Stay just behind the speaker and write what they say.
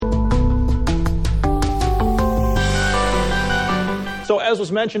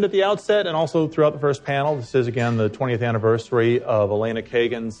was mentioned at the outset and also throughout the first panel, this is again the 20th anniversary of Elena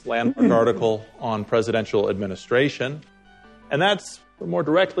Kagan's landmark article on presidential administration. And that's more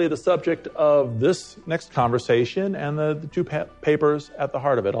directly the subject of this next conversation and the two papers at the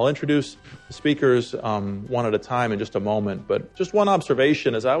heart of it. I'll introduce the speakers one at a time in just a moment, but just one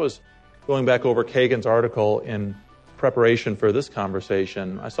observation as I was going back over Kagan's article in preparation for this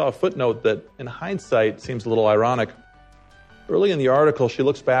conversation, I saw a footnote that in hindsight seems a little ironic. Early in the article, she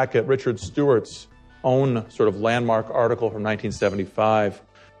looks back at Richard Stewart's own sort of landmark article from 1975,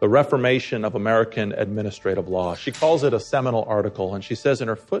 The Reformation of American Administrative Law. She calls it a seminal article, and she says in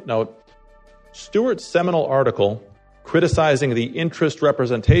her footnote, Stewart's seminal article, criticizing the interest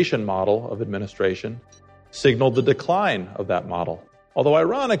representation model of administration, signaled the decline of that model. Although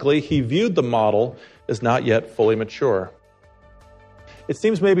ironically, he viewed the model as not yet fully mature. It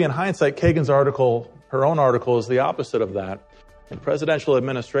seems maybe in hindsight, Kagan's article, her own article, is the opposite of that. In presidential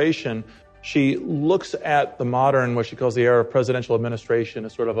administration, she looks at the modern, what she calls the era of presidential administration,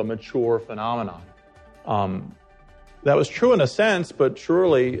 as sort of a mature phenomenon. That was true in a sense, but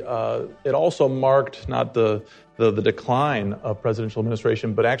surely it also marked not the decline of presidential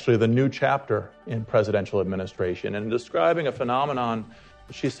administration, but actually the new chapter in presidential administration. And describing a phenomenon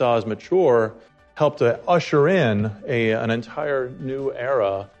that she saw as mature helped to usher in an entire new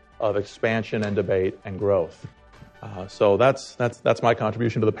era of expansion and debate and growth. So that's my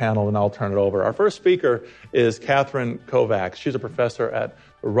contribution to the panel, and I'll turn it over. Our first speaker is Catherine Kovacs. She's a professor at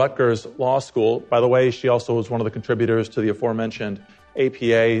Rutgers Law School. By the way, she also was one of the contributors to the aforementioned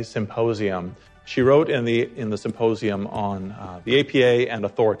APA symposium. She wrote in the symposium on the APA and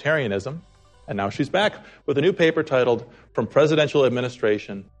authoritarianism, and now she's back with a new paper titled From Presidential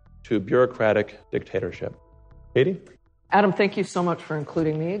Administration to Bureaucratic Dictatorship. Katie? Adam, thank you so much for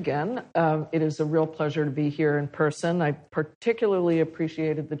including me again. It is a real pleasure to be here in person. I particularly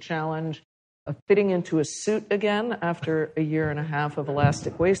appreciated the challenge of fitting into a suit again after a year and a half of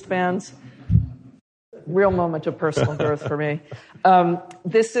elastic waistbands. Real moment of personal growth for me.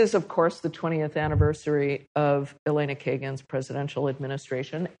 This is, of course, the 20th anniversary of Elena Kagan's presidential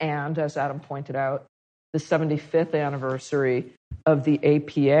administration, and as Adam pointed out, the 75th anniversary of the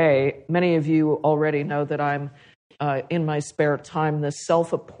APA. Many of you already know that I'm in my spare time, the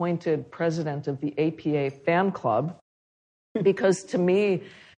self-appointed president of the APA fan club, because to me,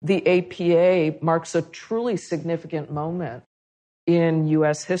 the APA marks a truly significant moment in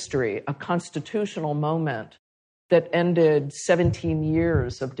U.S. history, a constitutional moment that ended 17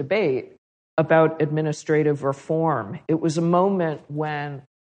 years of debate about administrative reform. It was a moment when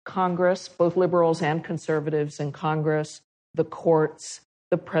Congress, both liberals and conservatives in Congress, the courts,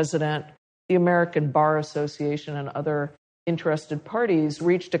 the president, the American Bar Association, and other interested parties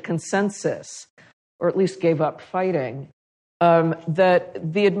reached a consensus, or at least gave up fighting,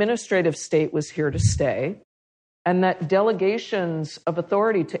 that the administrative state was here to stay, and that delegations of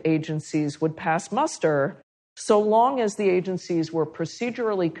authority to agencies would pass muster so long as the agencies were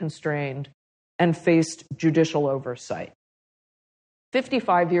procedurally constrained and faced judicial oversight.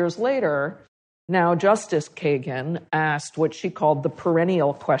 55 years later, now Justice Kagan asked what she called the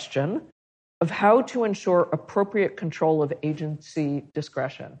perennial question of how to ensure appropriate control of agency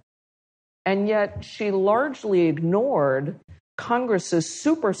discretion. And yet she largely ignored Congress's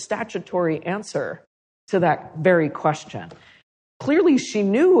super statutory answer to that very question. Clearly she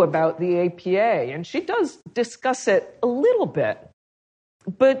knew about the APA, and she does discuss it a little bit,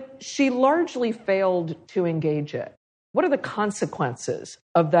 but she largely failed to engage it. What are the consequences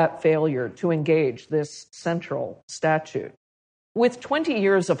of that failure to engage this central statute? With 20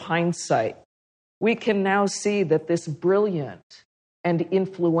 years of hindsight, we can now see that this brilliant and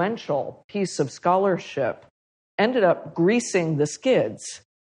influential piece of scholarship ended up greasing the skids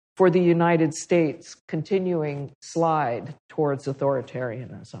for the United States' continuing slide towards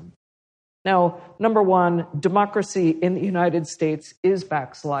authoritarianism. Now, number one, democracy in the United States is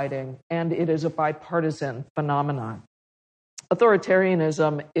backsliding, and it is a bipartisan phenomenon.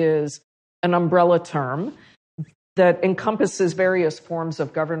 Authoritarianism is an umbrella term that encompasses various forms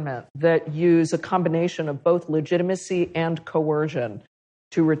of government that use a combination of both legitimacy and coercion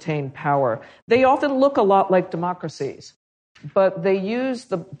to retain power. They often look a lot like democracies, but they use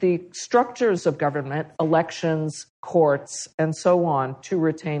the structures of government, elections, courts, and so on, to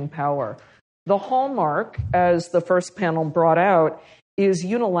retain power. The hallmark, as the first panel brought out, is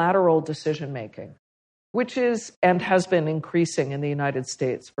unilateral decision-making, which is and has been increasing in the United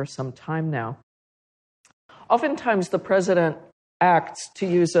States for some time now. Oftentimes, the president acts, to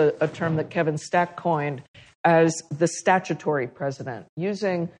use a term that Kevin Stack coined, as the statutory president,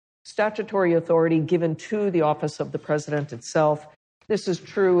 using statutory authority given to the office of the president itself. This is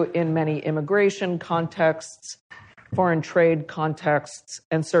true in many immigration contexts, foreign trade contexts,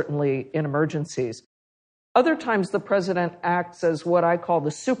 and certainly in emergencies. Other times, the president acts as what I call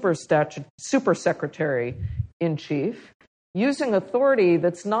the super secretary-in-chief, using authority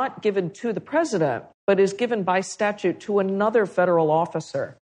that's not given to the president, but is given by statute to another federal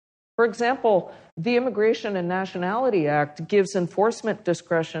officer. For example, the Immigration and Nationality Act gives enforcement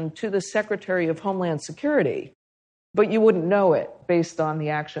discretion to the Secretary of Homeland Security, but you wouldn't know it based on the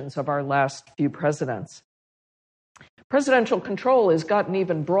actions of our last few presidents. Presidential control has gotten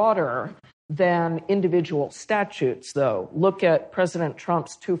even broader than individual statutes, though. Look at President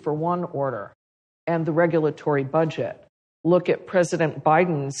Trump's 2-for-1 order and the regulatory budget. Look at President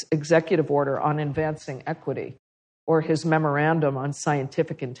Biden's executive order on advancing equity, or his memorandum on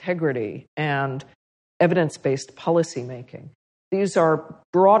scientific integrity and evidence-based policymaking. These are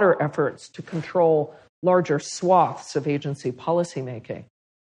broader efforts to control larger swaths of agency policymaking.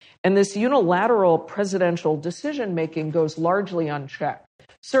 And this unilateral presidential decision-making goes largely unchecked.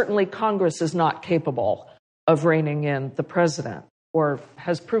 Certainly, Congress is not capable of reining in the president, or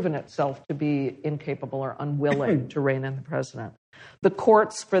has proven itself to be incapable or unwilling to rein in the president. The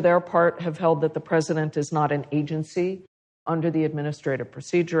courts, for their part, have held that the president is not an agency under the Administrative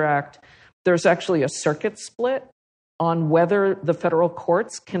Procedure Act. There's actually a circuit split on whether the federal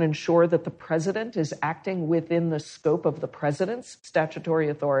courts can ensure that the president is acting within the scope of the president's statutory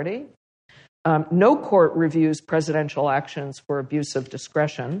authority. No court reviews presidential actions for abuse of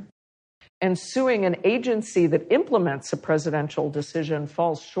discretion. And suing an agency that implements a presidential decision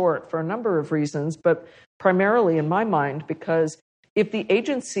falls short for a number of reasons, but primarily, in my mind, because if the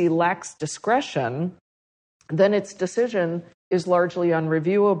agency lacks discretion, then its decision is largely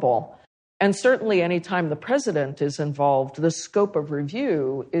unreviewable. And certainly, anytime the president is involved, the scope of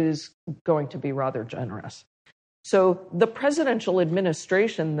review is going to be rather generous. So the presidential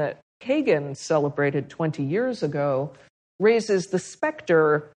administration that Kagan celebrated 20 years ago raises the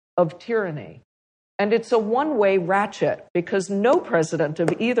specter of tyranny. And it's a one-way ratchet, because no president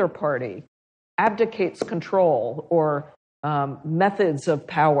of either party abdicates control or methods of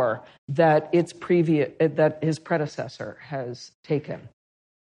power that his predecessor has taken.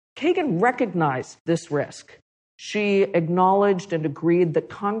 Kagan recognized this risk. She acknowledged and agreed that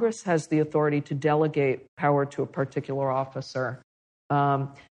Congress has the authority to delegate power to a particular officer, and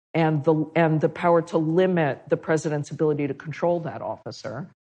the power to limit the president's ability to control that officer.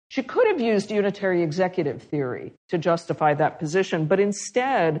 She could have used unitary executive theory to justify that position, but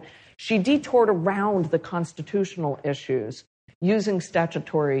instead she detoured around the constitutional issues using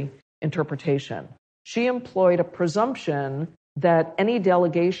statutory interpretation. She employed a presumption that any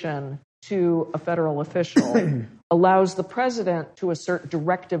delegation to a federal official allows the president to assert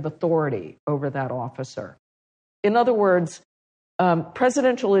directive authority over that officer. In other words,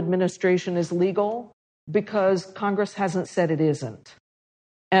 presidential administration is legal because Congress hasn't said it isn't.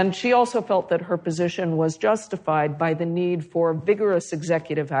 And she also felt that her position was justified by the need for vigorous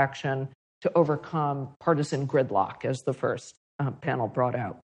executive action to overcome partisan gridlock, as the first panel brought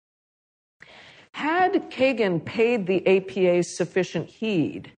out. Had Kagan paid the APA sufficient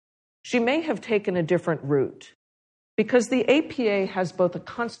heed, she may have taken a different route, because the APA has both a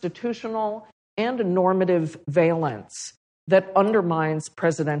constitutional and a normative valence that undermines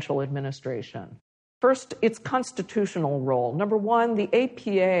presidential administration. First, its constitutional role. Number one, the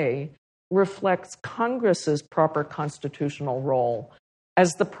APA reflects Congress's proper constitutional role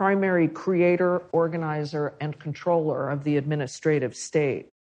as the primary creator, organizer, and controller of the administrative state.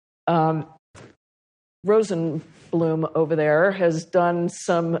 Rosenblum over there has done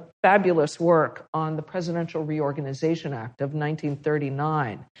some fabulous work on the Presidential Reorganization Act of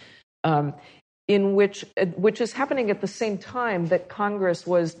 1939, which is happening at the same time that Congress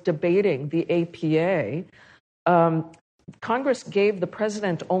was debating the APA. Congress gave the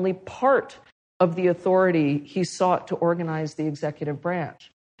president only part of the authority he sought to organize the executive branch.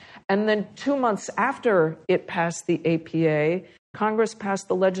 And then 2 months after it passed the APA, Congress passed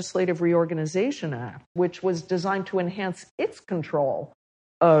the Legislative Reorganization Act, which was designed to enhance its control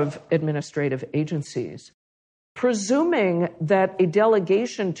of administrative agencies. Presuming that a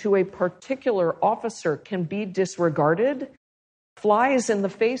delegation to a particular officer can be disregarded flies in the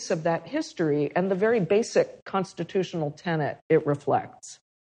face of that history and the very basic constitutional tenet it reflects.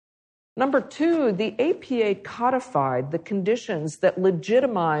 Number two, the APA codified the conditions that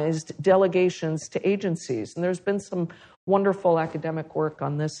legitimized delegations to agencies. And there's been some wonderful academic work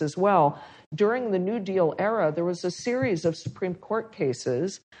on this as well. During the New Deal era, there was a series of Supreme Court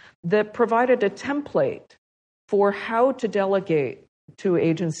cases that provided a template for how to delegate to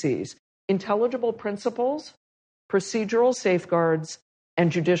agencies: intelligible principles, procedural safeguards,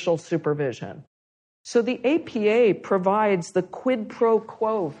 and judicial supervision. So the APA provides the quid pro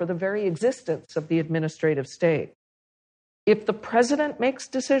quo for the very existence of the administrative state. If the president makes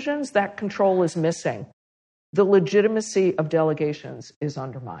decisions, that control is missing. The legitimacy of delegations is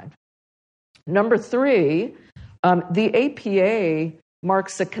undermined. Number three, the APA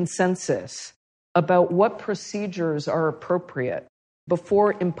marks a consensus about what procedures are appropriate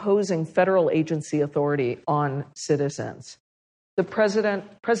before imposing federal agency authority on citizens. The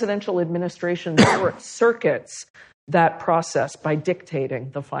presidential administration circuits that process by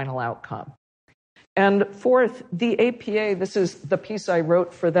dictating the final outcome. And fourth, the APA, this is the piece I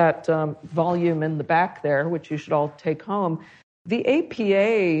wrote for that volume in the back there, which you should all take home. The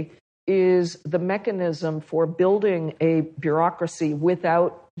APA is the mechanism for building a bureaucracy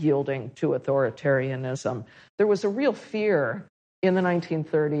without yielding to authoritarianism. There was a real fear in the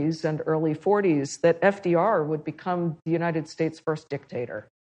 1930s and early 40s that FDR would become the United States' first dictator.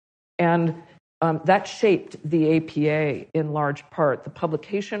 And that shaped the APA in large part. The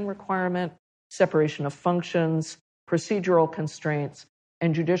publication requirement, separation of functions, procedural constraints,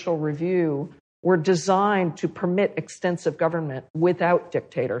 and judicial review were designed to permit extensive government without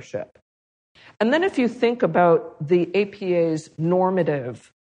dictatorship. And then if you think about the APA's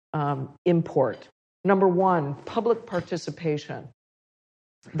normative import, number one, public participation.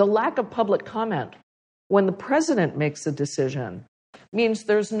 The lack of public comment when the president makes a decision means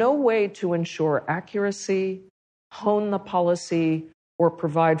there's no way to ensure accuracy, hone the policy, or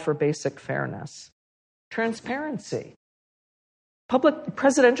provide for basic fairness. Transparency. Public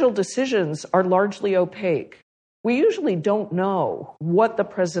presidential decisions are largely opaque. We usually don't know what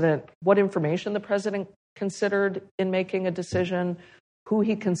information the president considered in making a decision, who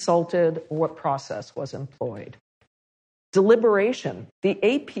he consulted, or what process was employed. Deliberation. The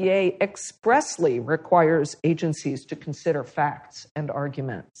APA expressly requires agencies to consider facts and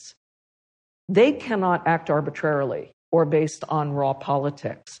arguments. They cannot act arbitrarily or based on raw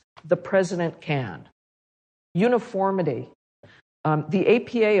politics. The president can. Uniformity. The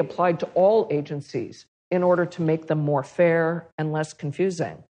APA applied to all agencies in order to make them more fair and less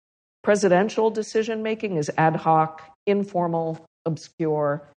confusing. Presidential decision-making is ad hoc, informal,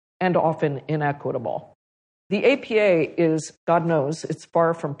 obscure, and often inequitable. The APA is, God knows, it's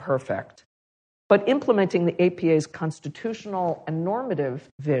far from perfect. But implementing the APA's constitutional and normative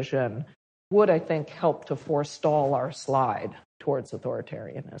vision would, I think, help to forestall our slide towards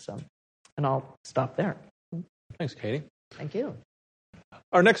authoritarianism. And I'll stop there. Thanks, Katie. Thank you.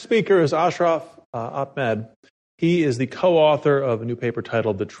 Our next speaker is Ashraf Ahmed. He is the co-author of a new paper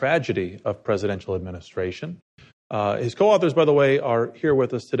titled The Tragedy of Presidential Administration. His co-authors, by the way, are here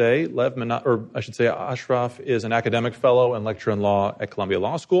with us today. Ashraf is an academic fellow and lecturer in law at Columbia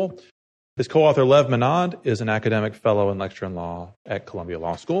Law School. His co-author, Lev Menad, is an academic fellow and lecturer in law at Columbia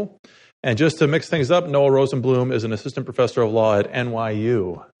Law School. And just to mix things up, Noah Rosenblum is an assistant professor of law at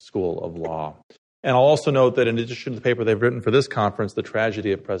NYU School of Law. And I'll also note that in addition to the paper they've written for this conference, The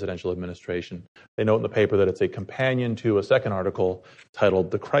Tragedy of Presidential Administration, they note in the paper that it's a companion to a second article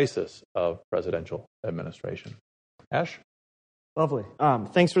titled The Crisis of Presidential Administration. Ash? Lovely.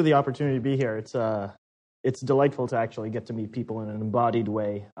 Thanks for the opportunity to be here. It's delightful to actually get to meet people in an embodied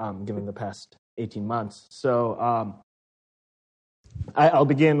way, given the past 18 months. So I'll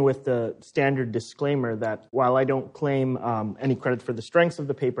begin with the standard disclaimer that while I don't claim any credit for the strengths of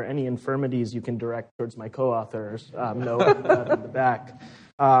the paper, any infirmities you can direct towards my co-authors. No, in the back.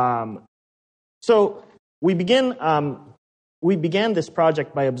 So we began this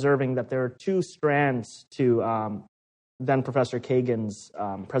project by observing that there are two strands to then Professor Kagan's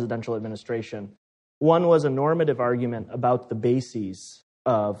presidential administration. One was a normative argument about the bases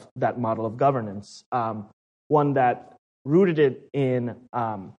of that model of governance, one that rooted it in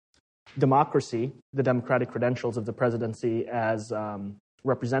democracy, the democratic credentials of the presidency as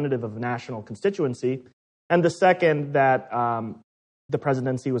representative of a national constituency, and the second that the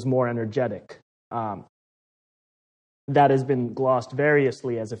presidency was more energetic. That has been glossed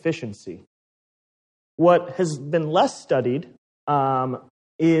variously as efficiency. What has been less studied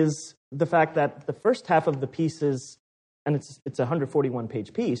is the fact that the first half of the pieces, and it's a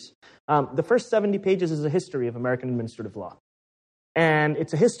 141-page piece, the first 70 pages is a history of American administrative law. And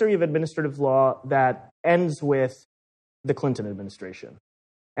it's a history of administrative law that ends with the Clinton administration.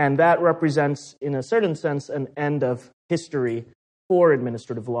 And that represents, in a certain sense, an end of history for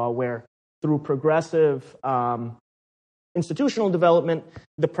administrative law, where through progressive institutional development,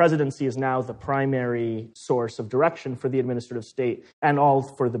 the presidency is now the primary source of direction for the administrative state, and all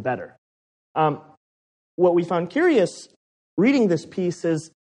for the better. What we found curious reading this piece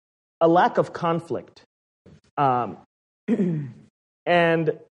is a lack of conflict.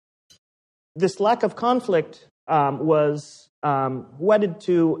 And this lack of conflict was wedded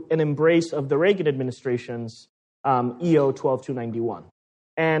to an embrace of the Reagan administration's EO 12291.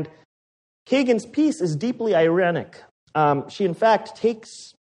 And Kagan's piece is deeply ironic. She, in fact,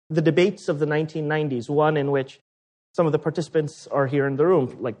 takes the debates of the 1990s, one in which some of the participants are here in the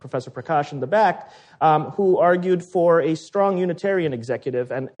room, like Professor Prakash in the back, who argued for a strong Unitarian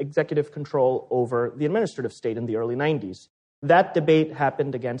executive and executive control over the administrative state in the early 90s. That debate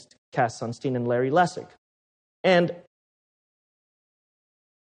happened against Cass Sunstein and Larry Lessig. And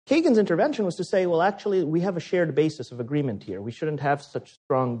Kagan's intervention was to say, well, actually, we have a shared basis of agreement here. We shouldn't have such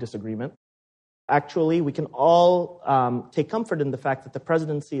strong disagreement. Actually, we can all take comfort in the fact that the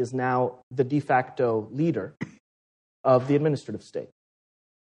presidency is now the de facto leader of the administrative state.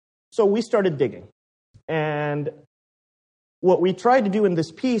 So we started digging. And what we tried to do in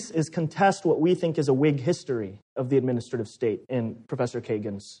this piece is contest what we think is a Whig history of the administrative state in Professor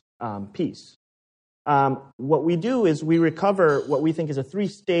Kagan's piece. What we do is we recover what we think is a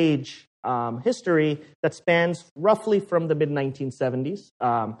three-stage history that spans roughly from the mid-1970s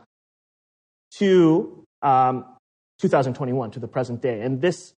to 2021, to the present day. And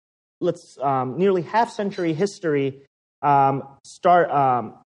this nearly half-century history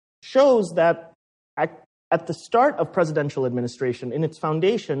shows that at the start of presidential administration, in its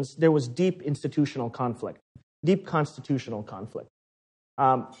foundations, there was deep institutional conflict, deep constitutional conflict.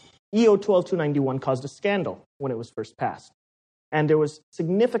 EO 12291 caused a scandal when it was first passed. And there was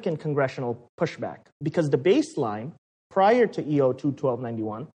significant congressional pushback because the baseline prior to EO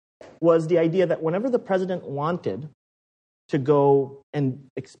 1291 was the idea that whenever the president wanted to go and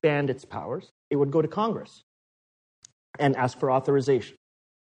expand its powers, it would go to Congress and ask for authorization.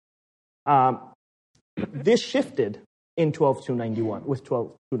 This shifted in 12291, with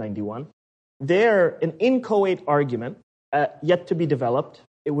 12291. There, an inchoate argument, yet to be developed,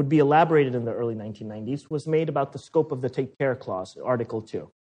 it would be elaborated in the early 1990s, was made about the scope of the Take Care Clause, Article 2.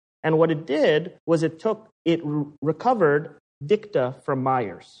 And what it did was it recovered dicta from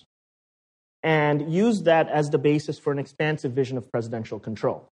Myers and used that as the basis for an expansive vision of presidential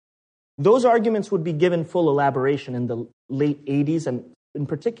control. Those arguments would be given full elaboration in the late 80s and in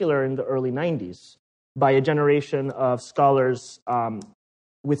particular in the early 90s by a generation of scholars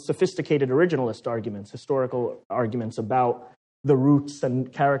with sophisticated originalist arguments, historical arguments about the roots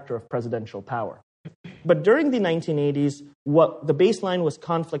and character of presidential power. But during the 1980s, the baseline was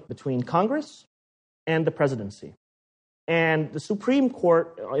conflict between Congress and the presidency. And the Supreme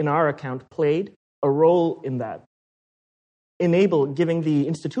Court, in our account, played a role in that, giving the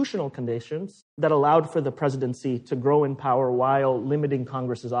institutional conditions that allowed for the presidency to grow in power while limiting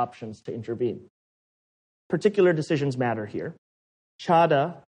Congress's options to intervene. Particular decisions matter here.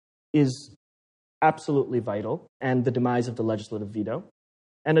 Chadha is absolutely vital, and the demise of the legislative veto.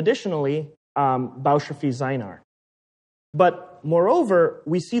 And additionally, Boucher v. Zeinar. But moreover,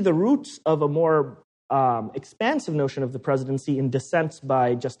 we see the roots of a more expansive notion of the presidency in dissents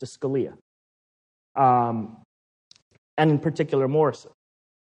by Justice Scalia, and in particular Morrison.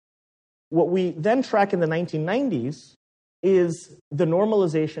 What we then track in the 1990s is the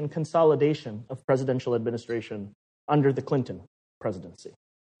normalization, consolidation of presidential administration under the Clinton presidency.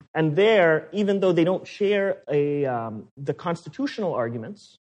 And there, even though they don't share the constitutional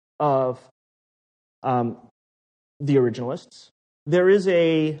arguments of the originalists, there is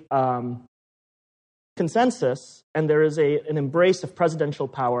a consensus and there is an embrace of presidential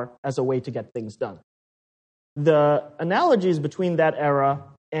power as a way to get things done. The analogies between that era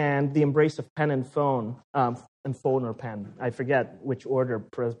and the embrace of pen and phone or pen, I forget which order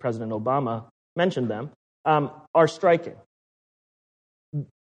President Obama mentioned them, are striking.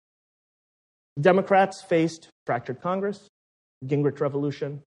 Democrats faced fractured Congress, Gingrich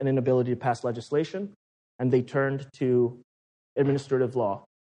Revolution, an inability to pass legislation, and they turned to administrative law,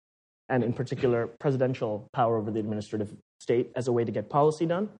 and in particular, presidential power over the administrative state as a way to get policy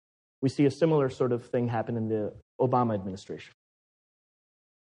done. We see a similar sort of thing happen in the Obama administration.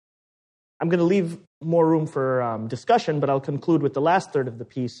 I'm going to leave more room for discussion, but I'll conclude with the last third of the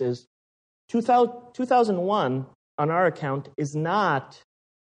piece is 2001, on our account, is not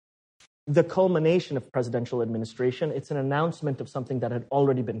the culmination of presidential administration. It's an announcement of something that had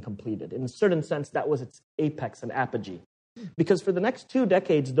already been completed. In a certain sense, that was its apex and apogee. Because for the next 2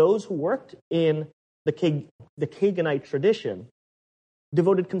 decades, those who worked in the Kaganite tradition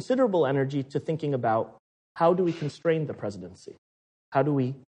devoted considerable energy to thinking about how do we constrain the presidency? How do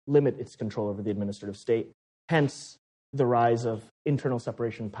we limit its control over the administrative state? Hence the rise of internal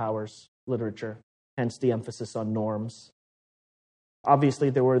separation of powers literature, hence the emphasis on norms. Obviously,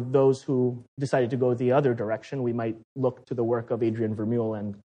 there were those who decided to go the other direction. We might look to the work of Adrian Vermeule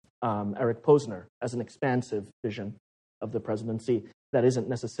and Eric Posner as an expansive vision of the presidency that isn't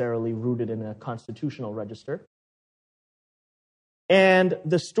necessarily rooted in a constitutional register. And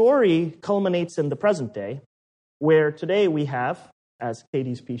the story culminates in the present day, where today we have, as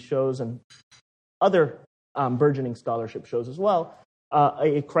Katie's piece shows and other burgeoning scholarship shows as well,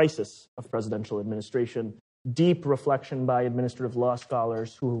 a crisis of presidential administration, deep reflection by administrative law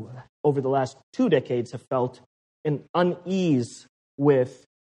scholars who, over the last 2 decades, have felt an unease with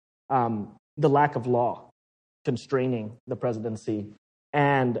the lack of law constraining the presidency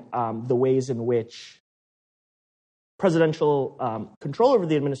and the ways in which presidential control over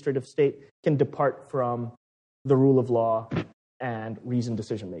the administrative state can depart from the rule of law and reasoned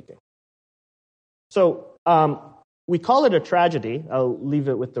decision-making. So we call it a tragedy. I'll leave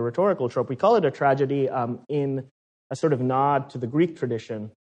it with the rhetorical trope. We call it a tragedy in a sort of nod to the Greek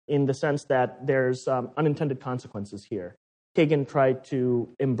tradition in the sense that there's unintended consequences here. Kagan tried to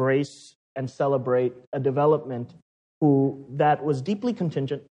embrace and celebrate a development that was deeply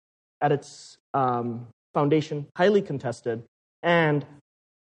contingent at its foundation, highly contested, and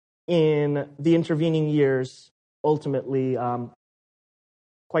in the intervening years, ultimately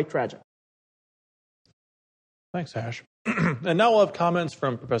quite tragic. Thanks, Ash. And now we'll have comments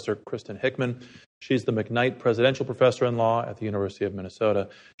from Professor Kristen Hickman. She's the McKnight Presidential Professor in Law at the University of Minnesota.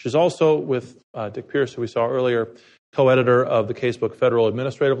 She's also, with Dick Pierce, who we saw earlier, co-editor of the casebook Federal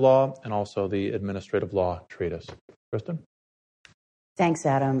Administrative Law and also the Administrative Law Treatise. Kristen? Thanks,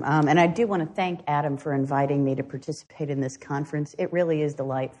 Adam. And I do want to thank Adam for inviting me to participate in this conference. It really is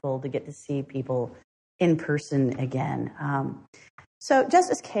delightful to get to see people in person again. So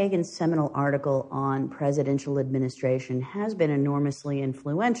Justice Kagan's seminal article on presidential administration has been enormously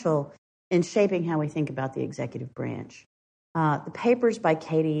influential in shaping how we think about the executive branch. The papers by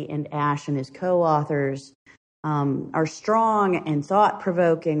Katie and Ash and his co-authors are strong and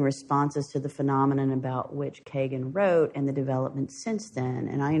thought-provoking responses to the phenomenon about which Kagan wrote and the developments since then,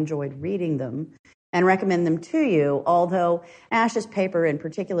 and I enjoyed reading them and recommend them to you, although Ash's paper in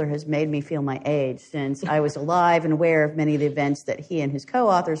particular has made me feel my age, since I was alive and aware of many of the events that he and his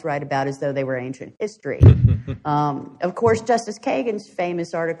co-authors write about as though they were ancient history. Of course, Justice Kagan's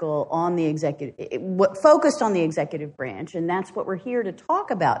famous article on the focused on the executive branch, and that's what we're here to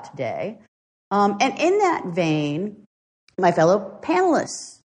talk about today. And in that vein, my fellow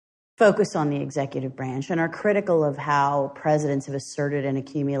panelists focus on the executive branch and are critical of how presidents have asserted and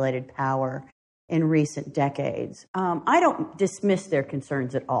accumulated power in recent decades. I don't dismiss their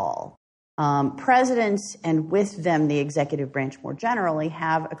concerns at all. Presidents, and with them the executive branch more generally,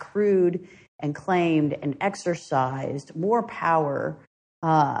 have accrued and claimed and exercised more power,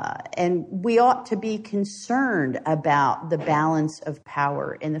 and we ought to be concerned about the balance of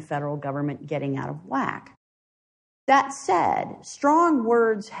power in the federal government getting out of whack. That said, strong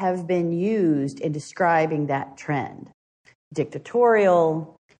words have been used in describing that trend.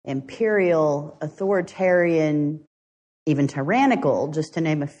 Dictatorial, imperial, authoritarian, even tyrannical, just to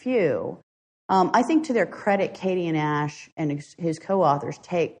name a few. I think to their credit, Katie and Ash and his co-authors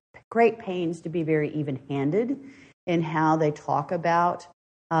take great pains to be very even-handed in how they talk about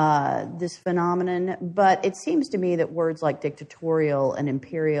this phenomenon. But it seems to me that words like dictatorial and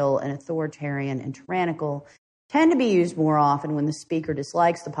imperial and authoritarian and tyrannical tend to be used more often when the speaker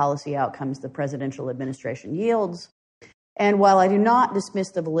dislikes the policy outcomes the presidential administration yields. And while I do not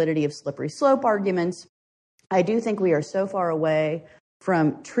dismiss the validity of slippery slope arguments, I do think we are so far away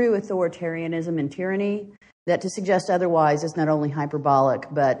from true authoritarianism and tyranny that to suggest otherwise is not only hyperbolic,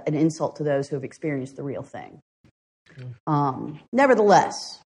 but an insult to those who have experienced the real thing.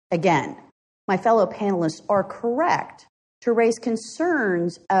 Nevertheless, again, my fellow panelists are correct to raise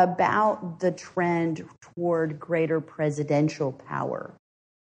concerns about the trend toward greater presidential power.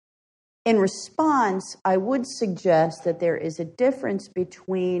 In response, I would suggest that there is a difference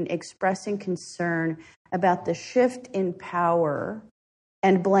between expressing concern about the shift in power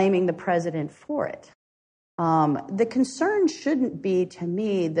and blaming the president for it. The concern shouldn't be, to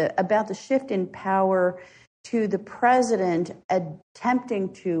me, about the shift in power to the president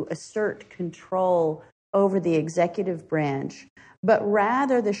attempting to assert control over the executive branch, but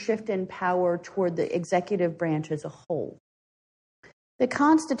rather the shift in power toward the executive branch as a whole. The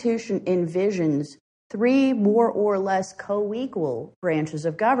Constitution envisions 3 more or less co-equal branches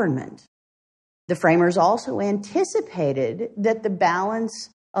of government. The framers also anticipated that the balance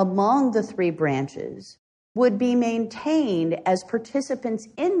among the 3 branches would be maintained as participants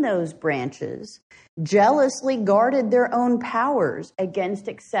in those branches jealously guarded their own powers against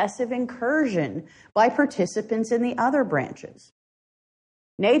excessive incursion by participants in the other branches.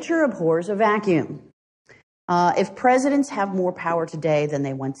 Nature abhors a vacuum. If presidents have more power today than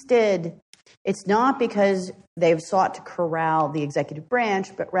they once did, it's not because they've sought to corral the executive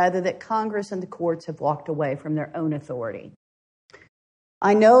branch, but rather that Congress and the courts have walked away from their own authority.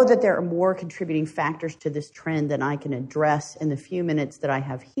 I know that there are more contributing factors to this trend than I can address in the few minutes that I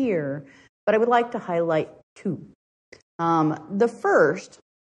have here, but I would like to highlight two. The first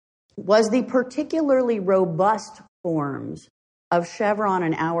was the particularly robust forms of Chevron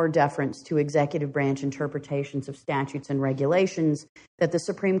and Auer deference to executive branch interpretations of statutes and regulations that the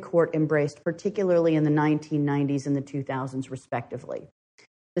Supreme Court embraced, particularly in the 1990s and the 2000s, respectively.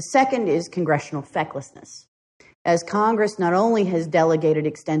 The second is congressional fecklessness. As Congress not only has delegated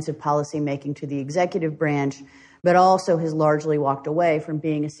extensive policymaking to the executive branch, but also has largely walked away from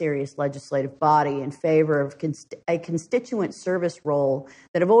being a serious legislative body in favor of a constituent service role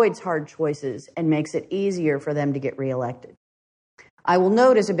that avoids hard choices and makes it easier for them to get reelected. I will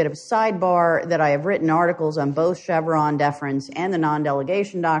note as a bit of a sidebar that I have written articles on both Chevron deference and the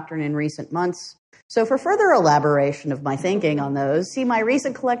non-delegation doctrine in recent months. So for further elaboration of my thinking on those, see my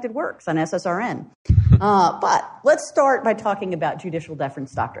recent collected works on SSRN. But let's start by talking about judicial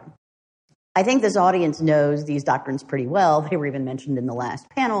deference doctrine. I think this audience knows these doctrines pretty well. They were even mentioned in the last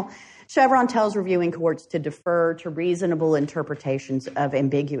panel. Chevron tells reviewing courts to defer to reasonable interpretations of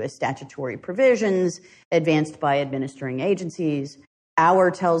ambiguous statutory provisions advanced by administering agencies.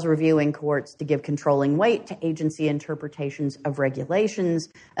 Auer tells reviewing courts to give controlling weight to agency interpretations of regulations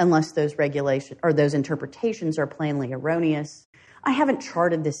unless those interpretations are plainly erroneous. I haven't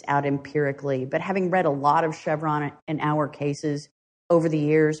charted this out empirically, but having read a lot of Chevron and Auer cases over the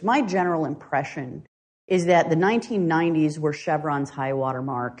years, my general impression is that the 1990s were Chevron's high water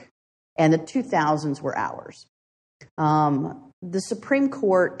mark and the 2000s were ours. The Supreme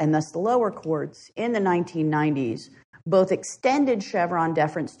Court and thus the lower courts in the 1990s both extended Chevron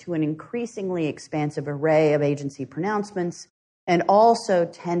deference to an increasingly expansive array of agency pronouncements and also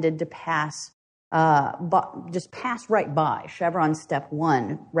tended to pass right by Chevron step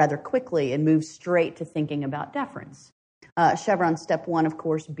one rather quickly and move straight to thinking about deference. Chevron step one, of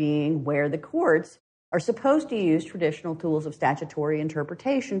course, being where the courts are supposed to use traditional tools of statutory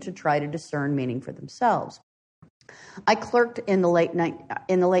interpretation to try to discern meaning for themselves. I clerked in the late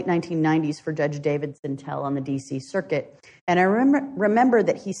 1990s for Judge David Sintel on the D.C. Circuit, and I remember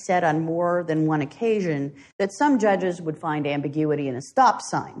that he said on more than one occasion that some judges would find ambiguity in a stop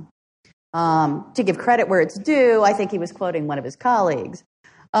sign. To give credit where it's due, I think he was quoting one of his colleagues.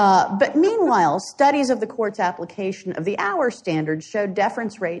 But meanwhile, studies of the court's application of the Auer standards showed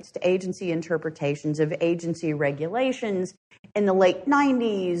deference rates to agency interpretations of agency regulations in the late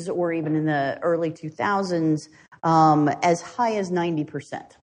 90s or even in the early 2000s as high as 90%.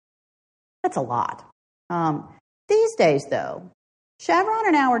 That's a lot. These days, though, Chevron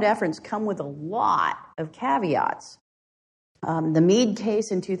and Auer deference come with a lot of caveats. The Meade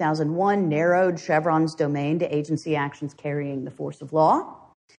case in 2001 narrowed Chevron's domain to agency actions carrying the force of law.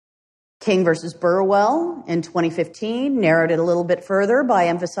 King versus Burwell in 2015 narrowed it a little bit further by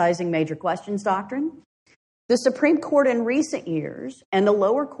emphasizing major questions doctrine. The Supreme Court in recent years, and the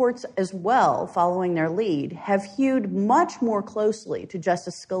lower courts as well following their lead, have hewed much more closely to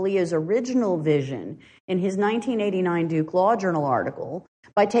Justice Scalia's original vision in his 1989 Duke Law Journal article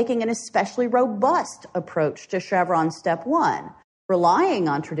by taking an especially robust approach to Chevron Step 1, relying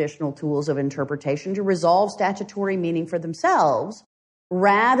on traditional tools of interpretation to resolve statutory meaning for themselves,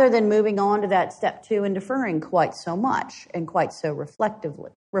 rather than moving on to that Step 2 and deferring quite so much and quite so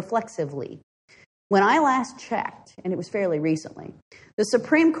reflexively. When I last checked, and it was fairly recently, the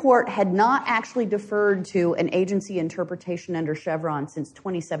Supreme Court had not actually deferred to an agency interpretation under Chevron since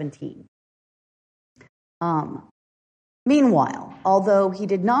 2017. Meanwhile, although he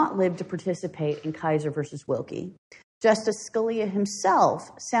did not live to participate in Kaiser versus Wilkie, Justice Scalia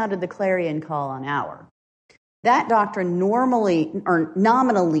himself sounded the clarion call on Auer. That doctrine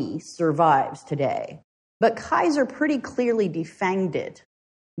nominally survives today, but Kaiser pretty clearly defanged it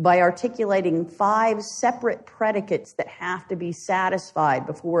by articulating 5 separate predicates that have to be satisfied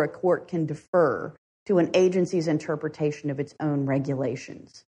before a court can defer to an agency's interpretation of its own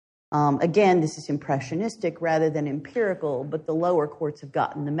regulations. Again, this is impressionistic rather than empirical, but the lower courts have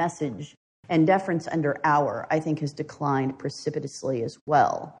gotten the message, and deference under Auer, I think, has declined precipitously as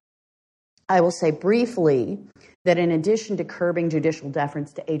well. I will say briefly that in addition to curbing judicial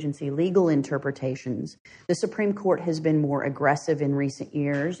deference to agency legal interpretations, the Supreme Court has been more aggressive in recent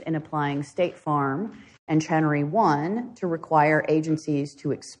years in applying State Farm and Chenery 1 to require agencies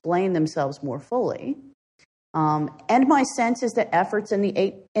to explain themselves more fully. And my sense is that efforts in the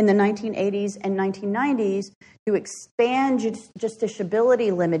 1980s and 1990s to expand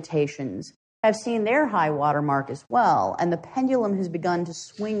justiciability limitations have seen their high watermark as well, and the pendulum has begun to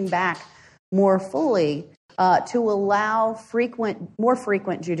swing back more fully to allow more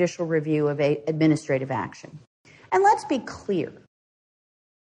frequent judicial review of administrative action. And let's be clear.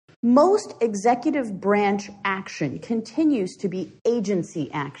 Most executive branch action continues to be agency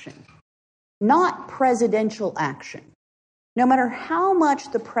action, not presidential action. No matter how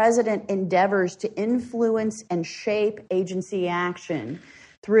much the president endeavors to influence and shape agency action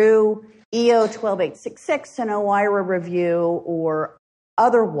through EO 12866 and OIRA review or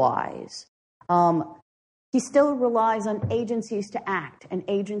otherwise, he still relies on agencies to act, and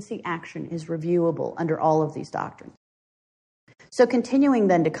agency action is reviewable under all of these doctrines. So continuing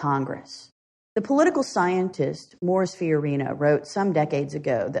then to Congress. The political scientist Morris Fiorina wrote some decades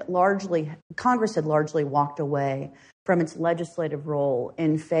ago that Congress had largely walked away from its legislative role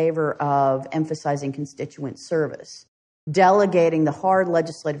in favor of emphasizing constituent service, delegating the hard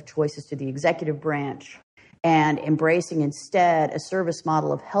legislative choices to the executive branch, and embracing instead a service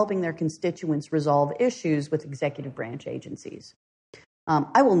model of helping their constituents resolve issues with executive branch agencies.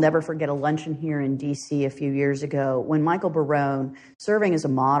 I will never forget a luncheon here in D.C. a few years ago when Michael Barone, serving as a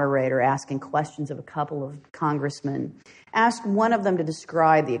moderator, asking questions of a couple of congressmen, asked one of them to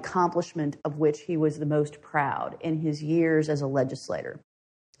describe the accomplishment of which he was the most proud in his years as a legislator.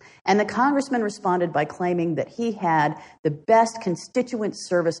 And the congressman responded by claiming that he had the best constituent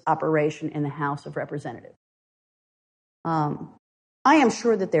service operation in the House of Representatives. I am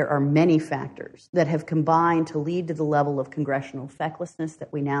sure that there are many factors that have combined to lead to the level of congressional fecklessness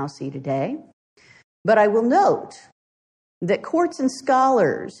that we now see today. But I will note that courts and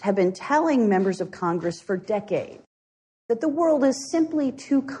scholars have been telling members of Congress for decades that the world is simply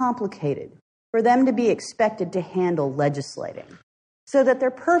too complicated for them to be expected to handle legislating, so that they're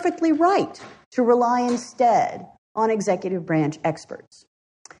perfectly right to rely instead on executive branch experts.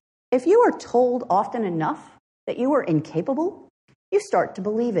 If you are told often enough that you are incapable, you start to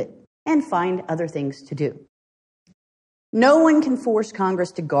believe it and find other things to do. No one can force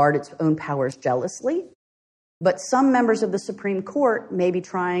Congress to guard its own powers jealously, but some members of the Supreme Court may be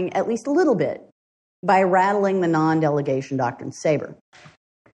trying at least a little bit by rattling the non-delegation doctrine saber.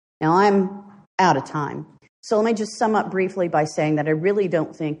 Now, I'm out of time, so let me just sum up briefly by saying that I really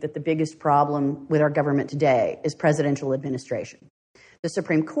don't think that the biggest problem with our government today is presidential administration. The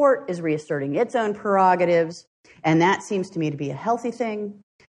Supreme Court is reasserting its own prerogatives, and that seems to me to be a healthy thing.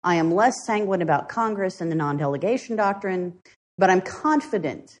 I am less sanguine about Congress and the non-delegation doctrine, but I'm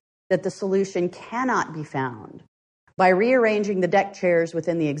confident that the solution cannot be found by rearranging the deck chairs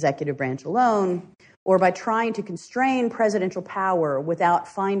within the executive branch alone, or by trying to constrain presidential power without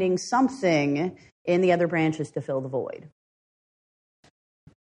finding something in the other branches to fill the void.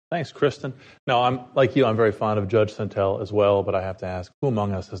 Thanks, Kristen. No, I'm like you, I'm very fond of Judge Santel as well, but I have to ask, who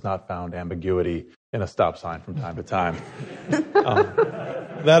among us has not found ambiguity in a stop sign from time to time?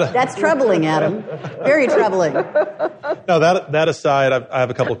 That's troubling, Adam. Very troubling. No, that aside, I have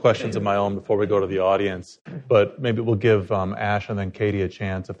a couple of questions of my own before we go to the audience, but maybe we'll give Ash and then Katie a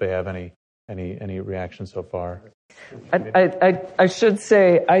chance if they have any reactions so far. I should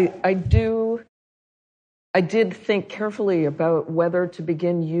say I did think carefully about whether to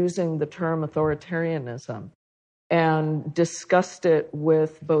begin using the term authoritarianism and discussed it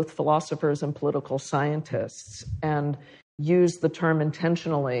with both philosophers and political scientists and used the term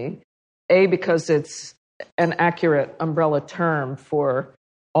intentionally, because it's an accurate umbrella term for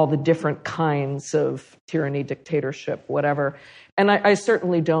all the different kinds of tyranny, dictatorship, whatever. And I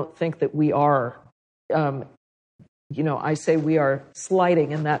certainly don't think that we are I say we are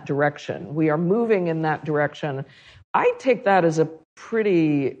sliding in that direction. We are moving in that direction. I take that as a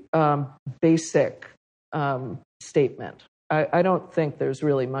pretty basic statement. I don't think there's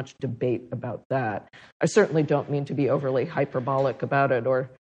really much debate about that. I certainly don't mean to be overly hyperbolic about it or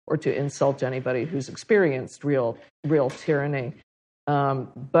to insult anybody who's experienced real tyranny.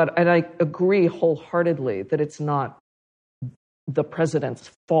 But I agree wholeheartedly that it's not the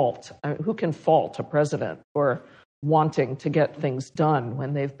president's fault. Who can fault a president for wanting to get things done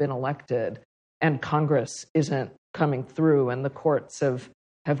when they've been elected and Congress isn't coming through and the courts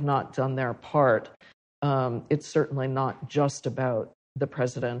have not done their part? It's certainly not just about the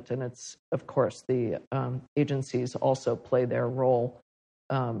president, and it's, of course, the agencies also play their role.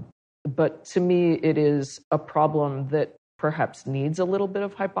 But to me, it is a problem that perhaps needs a little bit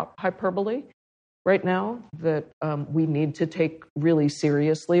of hyperbole right now, that we need to take really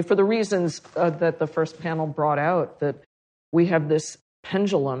seriously for the reasons that the first panel brought out, that we have this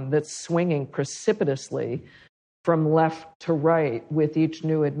pendulum that's swinging precipitously from left to right with each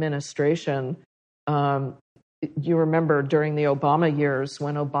new administration. You remember during the Obama years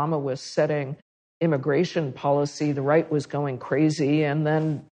when Obama was setting immigration policy, the right was going crazy, and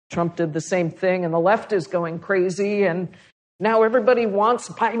then Trump did the same thing, and the left is going crazy, and now everybody wants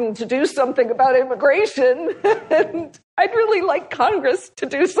Biden to do something about immigration. And I'd really like Congress to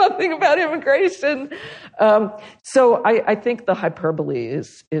do something about immigration. So I think the hyperbole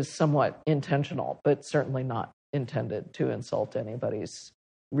is somewhat intentional, but certainly not intended to insult anybody's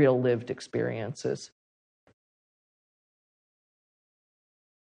real lived experiences.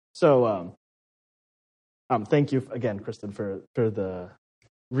 So thank you again, Kristen, for the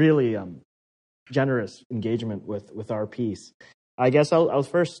really generous engagement with our piece. I guess I'll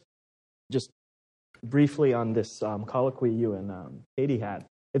first just briefly on this colloquy you and Katie had.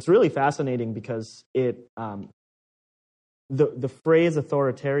 It's really fascinating because it the phrase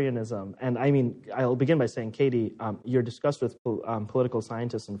authoritarianism, and I mean, I'll begin by saying, Katie, your discuss with political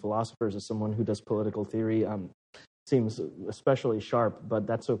scientists and philosophers as someone who does political theory seems especially sharp, but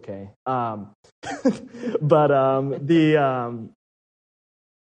that's okay.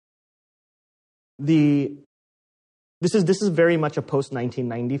 This is very much a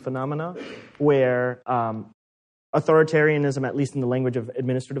post-1990 phenomena where authoritarianism, at least in the language of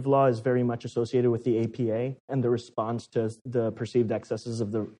administrative law, is very much associated with the APA and the response to the perceived excesses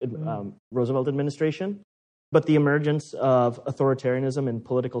of the Roosevelt administration. But the emergence of authoritarianism in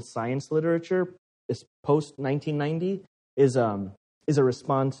political science literature is post-1990 is a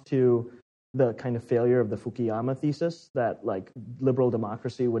response to the kind of failure of the Fukuyama thesis that like liberal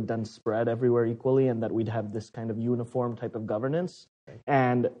democracy would then spread everywhere equally and that we'd have this kind of uniform type of governance.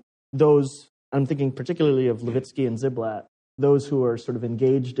 And those, I'm thinking particularly of Levitsky and Ziblatt, those who are sort of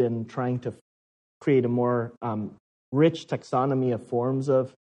engaged in trying to create a more rich taxonomy of forms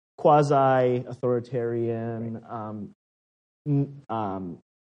of quasi-authoritarian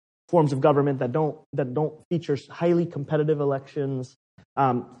forms of government that don't feature highly competitive elections.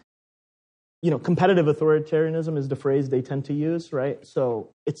 Competitive authoritarianism is the phrase they tend to use, right? So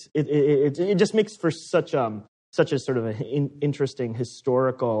it just makes for such a sort of an interesting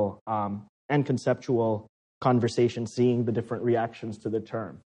historical and conceptual conversation, seeing the different reactions to the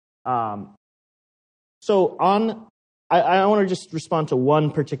term. I want to just respond to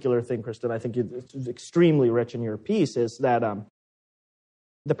one particular thing, Kristen. I think it's extremely rich in your piece, is that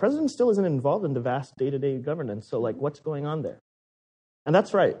the president still isn't involved in the vast day-to-day governance. So, like, what's going on there? And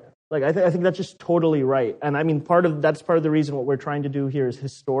that's right. Like, I think that's just totally right. And I mean, that's part of the reason what we're trying to do here is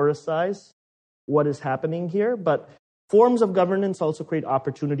historicize what is happening here. But forms of governance also create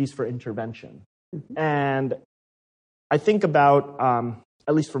opportunities for intervention. Mm-hmm. And I think about,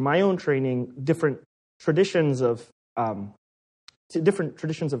 at least for my own training, different traditions of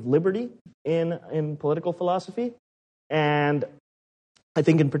liberty in political philosophy. And I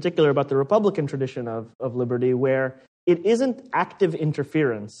think in particular about the Republican tradition of liberty, where it isn't active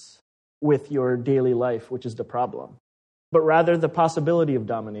interference with your daily life, which is the problem, but rather the possibility of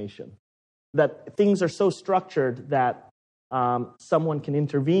domination. That things are so structured that someone can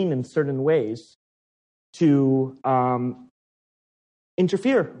intervene in certain ways to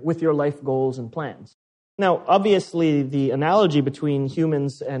interfere with your life goals and plans. Now, obviously, the analogy between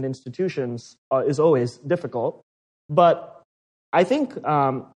humans and institutions is always difficult, but I think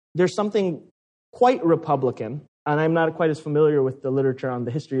there's something quite Republican, and I'm not quite as familiar with the literature on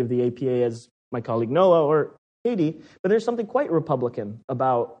the history of the APA as my colleague Noah or Katie, but there's something quite Republican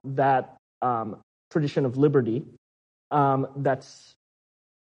about that tradition of liberty that's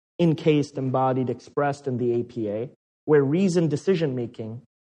encased, embodied, expressed in the APA, where reasoned decision-making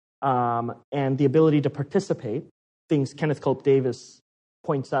and the ability to participate, things Kenneth Culp Davis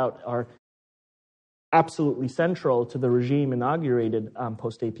points out are absolutely central to the regime inaugurated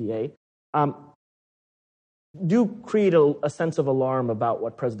post-APA, do create a sense of alarm about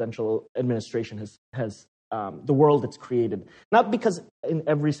what presidential administration has the world it's created. Not because in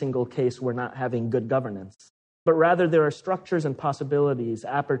every single case we're not having good governance, but rather there are structures and possibilities,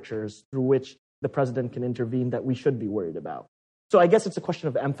 apertures through which the president can intervene that we should be worried about. So I guess it's a question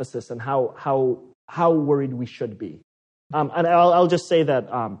of emphasis and how worried we should be. And I'll just say that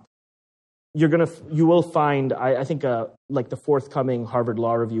you will find, I think, like the forthcoming Harvard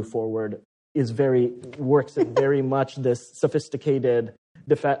Law Review forward works at very much this sophisticated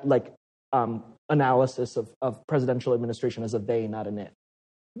analysis of presidential administration as a they, not an it.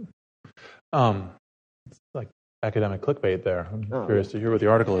 Like academic clickbait there. I'm curious to hear what the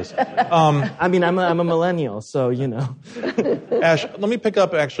article is. I mean, I'm a millennial, so you know. Ash, let me pick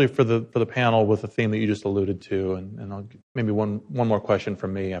up actually for the panel with a theme that you just alluded to, and I'll maybe one more question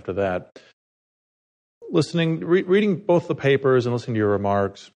from me after that. Reading both the papers and listening to your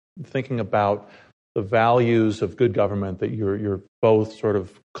remarks, thinking about the values of good government that you're both sort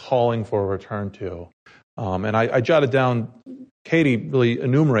of calling for a return to, and I jotted down. Katie really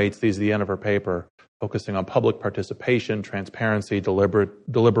enumerates these at the end of her paper, focusing on public participation, transparency,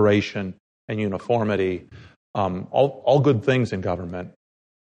 deliberation, and uniformity, all good things in government.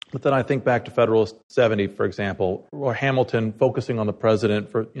 But then I think back to Federalist 70, for example, where Hamilton, focusing on the president,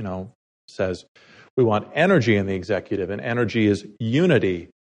 says, we want energy in the executive, and energy is unity,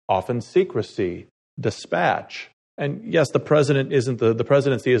 often secrecy, dispatch. And yes, the presidency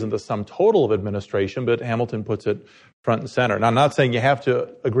isn't the sum total of administration, but Hamilton puts it front and center. Now, I'm not saying you have to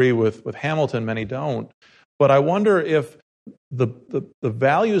agree with Hamilton, many don't, but I wonder if the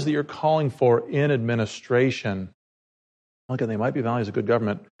values that you're calling for in administration, again, they might be values of good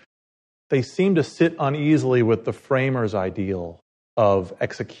government, they seem to sit uneasily with the framers' ideal of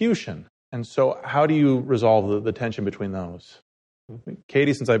execution. And so how do you resolve the tension between those?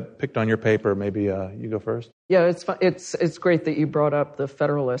 Katie, since I picked on your paper, maybe you go first. Yeah, it's great that you brought up the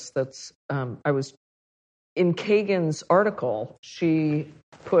Federalist. I was in Kagan's article. She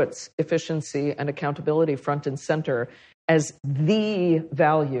puts efficiency and accountability front and center as the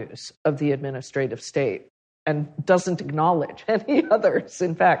values of the administrative state, and doesn't acknowledge any others.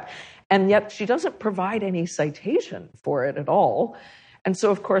 In fact, and yet she doesn't provide any citation for it at all. And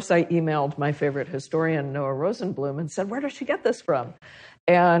so, of course, I emailed my favorite historian, Noah Rosenblum, and said, where does she get this from?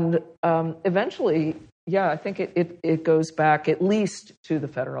 And eventually, yeah, I think it goes back at least to the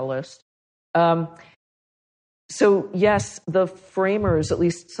Federalist. So, yes, the framers, at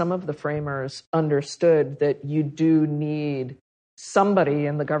least some of the framers, understood that you do need somebody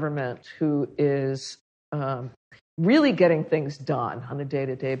in the government who is really getting things done on a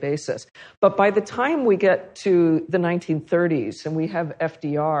day-to-day basis. But by the time we get to the 1930s and we have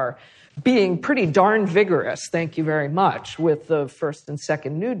FDR being pretty darn vigorous, thank you very much, with the first and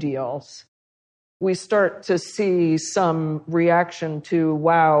second New Deals, we start to see some reaction to,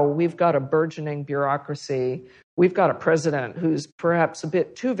 wow, we've got a burgeoning bureaucracy. We've got a president who's perhaps a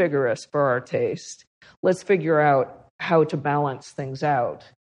bit too vigorous for our taste. Let's figure out how to balance things out.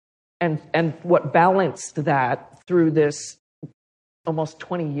 And what balanced that through this almost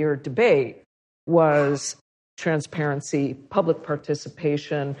 20-year debate was transparency, public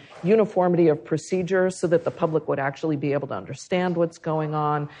participation, uniformity of procedures so that the public would actually be able to understand what's going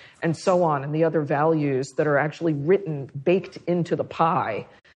on, and so on, and the other values that are actually baked into the pie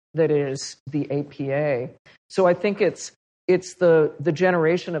that is the APA. So I think it's the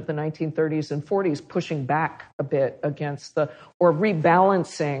generation of the 1930s and 40s pushing back a bit against or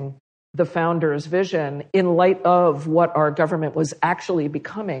rebalancing the founders' vision in light of what our government was actually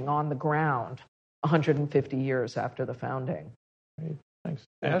becoming on the ground 150 years after the founding. Great. Thanks.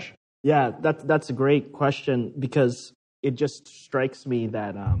 Ash? Yeah, that's a great question, because it just strikes me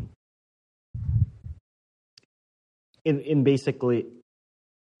that in basically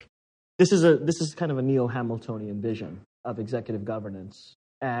this is kind of a neo-Hamiltonian vision of executive governance,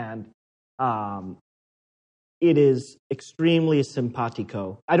 and it is extremely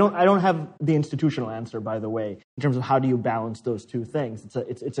simpatico. I don't have the institutional answer, by the way, in terms of how do you balance those two things.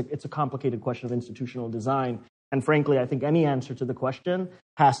 It's a complicated question of institutional design, and frankly, I think any answer to the question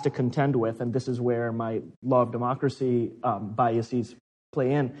has to contend with, and this is where my law of democracy biases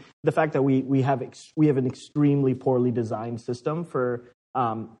play in, the fact that we have an extremely poorly designed system for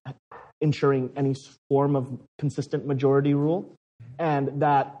ensuring any form of consistent majority rule, and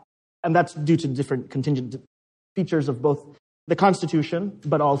that's due to different contingent features of both the Constitution,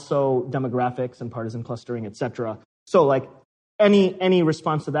 but also demographics and partisan clustering, etc. So, like, any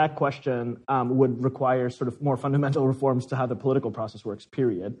response to that question would require sort of more fundamental reforms to how the political process works,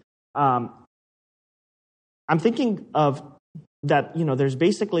 period. I'm thinking of that, there's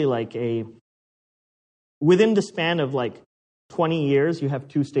basically within the span of 20 years, you have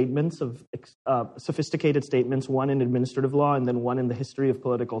two statements of sophisticated statements, one in administrative law and then one in the history of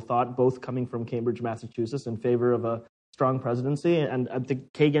political thought, both coming from Cambridge, Massachusetts, in favor of a strong presidency. And I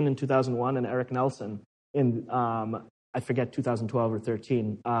think Kagan in 2001 and Eric Nelson in, I forget, 2012 or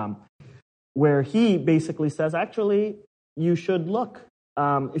 13, where he basically says, actually, you should look.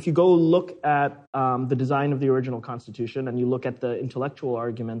 If you go look at the design of the original Constitution and you look at the intellectual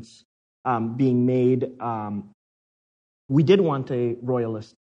arguments being made, we did want a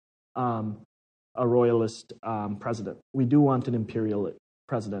royalist president. We do want an imperial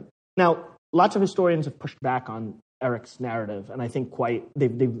president. Now, lots of historians have pushed back on Eric's narrative, and I think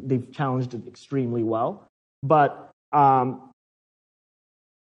they've challenged it extremely well. But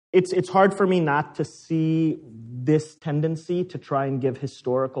it's hard for me not to see this tendency to try and give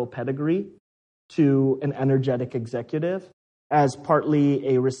historical pedigree to an energetic executive as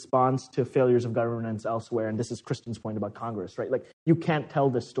partly a response to failures of governance elsewhere. And this is Kristen's point about Congress, right? Like, you can't tell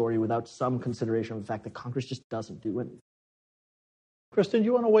this story without some consideration of the fact that Congress just doesn't do anything. Kristen, do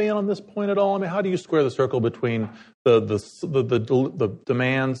you want to weigh in on this point at all? I mean, how do you square the circle between the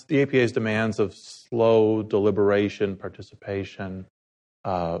demands, the APA's demands of slow deliberation, participation,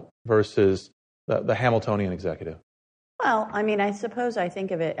 versus the Hamiltonian executive? Well, I mean, I suppose I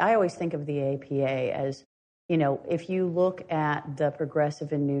always think of the APA as, if you look at the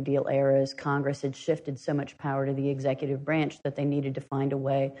progressive and New Deal eras, Congress had shifted so much power to the executive branch that they needed to find a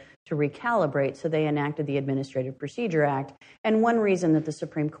way to recalibrate. So they enacted the Administrative Procedure Act. And one reason that the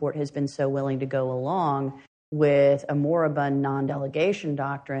Supreme Court has been so willing to go along with a moribund non-delegation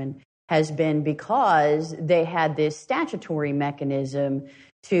doctrine has been because they had this statutory mechanism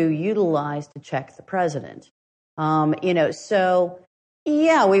to utilize to check the president. So,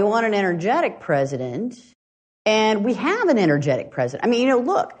 yeah, we want an energetic president. And we have an energetic president. I mean,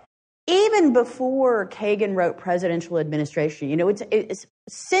 look, even before Kagan wrote presidential administration, it's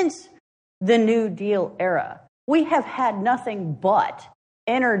since the New Deal era, we have had nothing but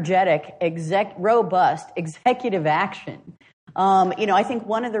energetic, robust executive action. I think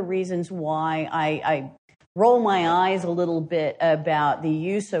one of the reasons why I roll my eyes a little bit about the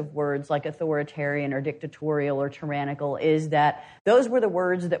use of words like authoritarian or dictatorial or tyrannical is that those were the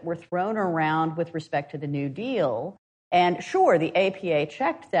words that were thrown around with respect to the New Deal. And sure, the APA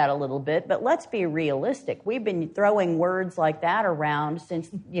checked that a little bit, but let's be realistic. We've been throwing words like that around since,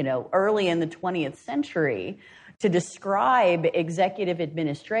 early in the 20th century to describe executive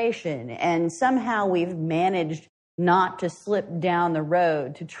administration. And somehow we've managed not to slip down the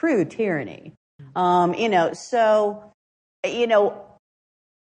road to true tyranny. To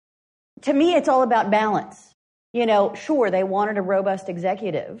me, it's all about balance. Sure, they wanted a robust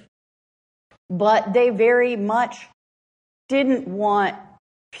executive, but they very much didn't want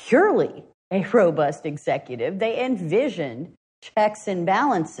purely a robust executive. They envisioned checks and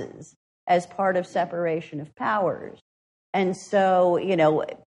balances as part of separation of powers. And so,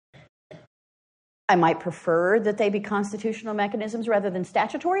 I might prefer that they be constitutional mechanisms rather than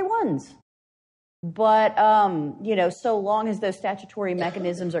statutory ones. But, so long as those statutory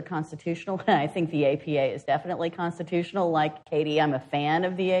mechanisms are constitutional, and I think the APA is definitely constitutional. Like Katie, I'm a fan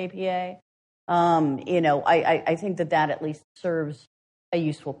of the APA. I think that at least serves a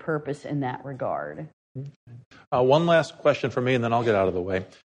useful purpose in that regard. One last question for me, and then I'll get out of the way.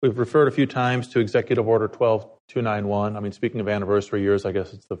 We've referred a few times to Executive Order 12291. I mean, speaking of anniversary years, I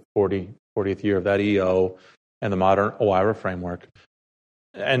guess it's the 40th year of that EO and the modern OIRA framework.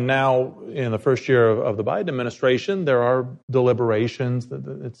 And now, in the first year of the Biden administration, there are deliberations,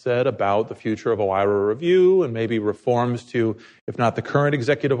 it said, about the future of OIRA review and maybe reforms to, if not the current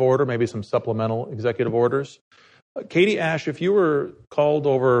executive order, maybe some supplemental executive orders. Katie Ash, if you were called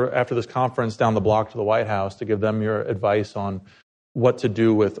over after this conference down the block to the White House to give them your advice on what to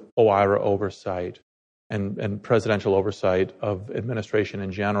do with OIRA oversight and presidential oversight of administration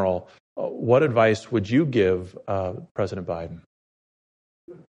in general, what advice would you give President Biden?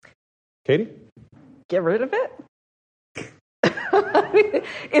 Katie? Get rid of it?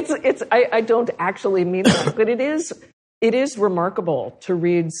 I don't actually mean that, but it is remarkable to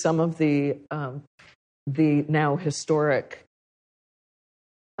read some of the now historic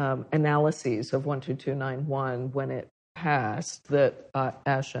analyses of 12291 when it passed that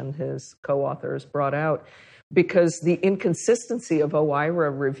Ash and his co-authors brought out, because the inconsistency of OIRA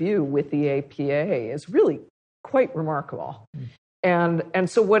review with the APA is really quite remarkable. And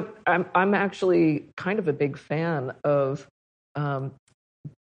so what I'm actually kind of a big fan of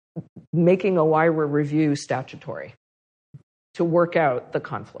making OIRA review statutory to work out the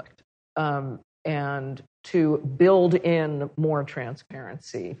conflict and to build in more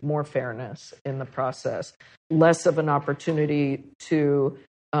transparency, more fairness in the process, less of an opportunity to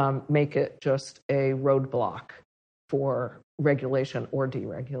make it just a roadblock for regulation or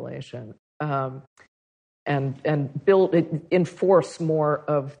deregulation. And enforce more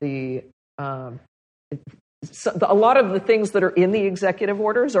of a lot of the things that are in the executive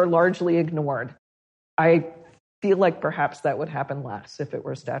orders are largely ignored. I feel like perhaps that would happen less if it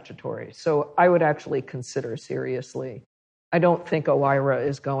were statutory. So I would actually consider seriously. I don't think OIRA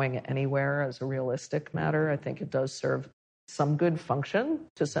is going anywhere as a realistic matter. I think it does serve some good function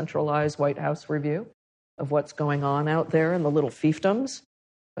to centralize White House review of what's going on out there in the little fiefdoms.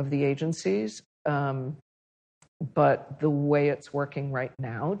 of the agencies. But the way it's working right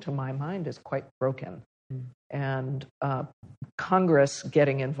now, to my mind, is quite broken. And Congress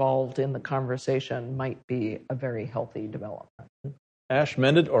getting involved in the conversation might be a very healthy development. Ash,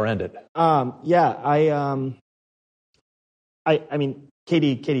 mended or ended? I mean,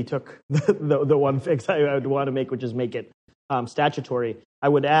 Katie took the one fix I would want to make, which is make it statutory. I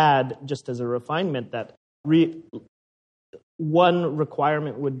would add, just as a refinement, that one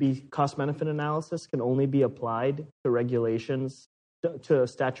requirement would be cost-benefit analysis can only be applied to regulations, to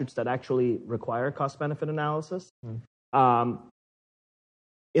statutes that actually require cost-benefit analysis.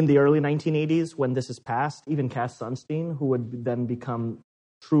 In the early 1980s, when this is passed, even Cass Sunstein, who would then become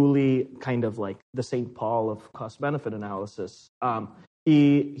truly kind of like the St. Paul of cost-benefit analysis,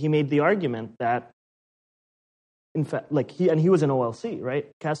 he made the argument that, in fact, he was an OLC, right?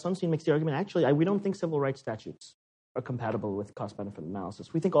 Cass Sunstein makes the argument, actually, we don't think civil rights statutes are compatible with cost-benefit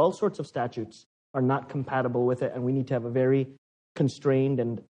analysis. We think all sorts of statutes are not compatible with it, and we need to have a very constrained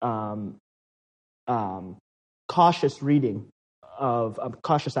and cautious reading of a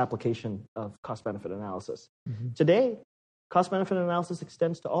cautious application of cost-benefit analysis. Today, cost-benefit analysis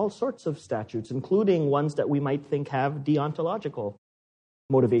extends to all sorts of statutes, including ones that we might think have deontological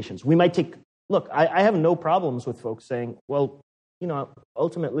motivations. We might I have no problems with folks saying, well,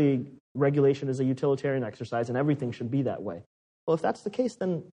 ultimately, regulation is a utilitarian exercise and everything should be that way. Well, if that's the case,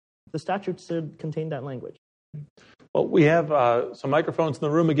 then the statute should contain that language. Well, we have some microphones in the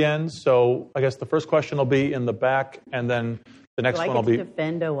room again, so I guess the first question will be in the back, and then the next one will be... Do I get to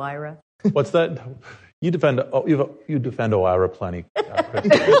defend OIRA? What's that? You defend OIRA plenty.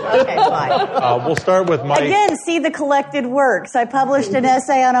 Okay, fine. We'll start with Mike. Again, see the collected works. I published an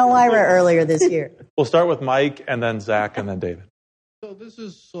essay on OIRA earlier this year. We'll start with Mike, and then Zach, and then David. So this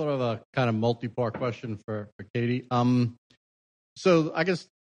is sort of a kind of multi-part question for Katie. So I guess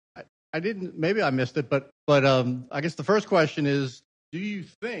I didn't, maybe I missed it, but I guess the first question is, do you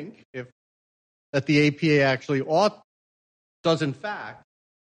think that the APA actually does in fact,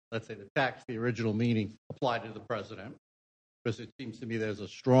 let's say the text, the original meaning, apply to the president? Because it seems to me there's a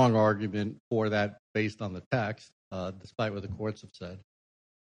strong argument for that based on the text, despite what the courts have said.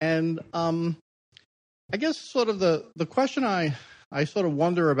 And I guess sort of the question I sort of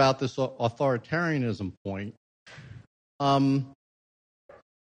wonder about this authoritarianism point.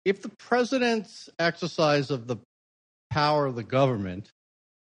 If the president's exercise of the power of the government,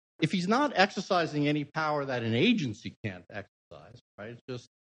 if he's not exercising any power that an agency can't exercise, right? It's just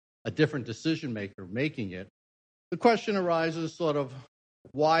a different decision maker making it. The question arises sort of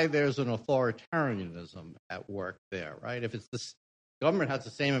why there's an authoritarianism at work there, right? If it's the government has the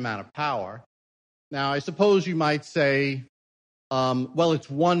same amount of power. Now, I suppose you might say, well, it's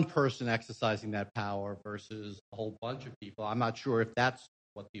one person exercising that power versus a whole bunch of people. I'm not sure if that's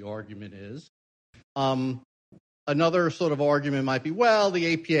what the argument is. Another sort of argument might be, well,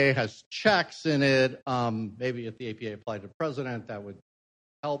 the APA has checks in it. Maybe if the APA applied to the president, that would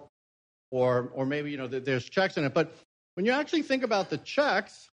help. Or maybe, there's checks in it. But when you actually think about the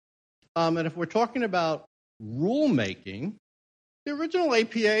checks, and if we're talking about rulemaking, the original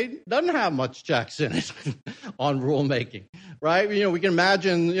APA doesn't have much checks in it on rulemaking, right? We can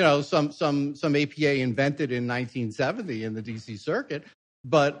imagine, some APA invented in 1970 in the DC Circuit,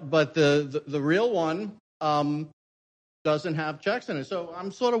 but the real one doesn't have checks in it. So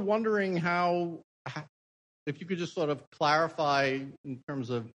I'm sort of wondering if you could just sort of clarify in terms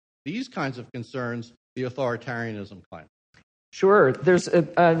of these kinds of concerns, the authoritarianism claim. Sure.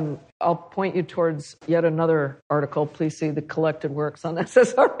 I'll point you towards yet another article. Please see the collected works on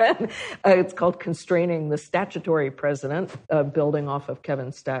SSRN. It's called Constraining the Statutory President, building off of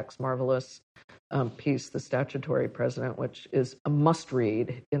Kevin Stack's marvelous piece, The Statutory President, which is a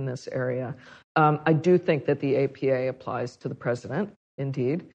must-read in this area. I do think that the APA applies to the president,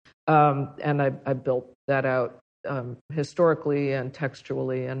 indeed. And I built that out historically and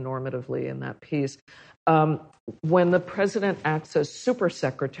textually and normatively in that piece. When the president acts as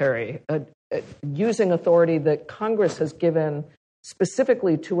supersecretary, using authority that Congress has given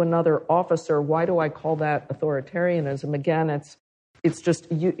specifically to another officer, why do I call that authoritarianism? Again, it's just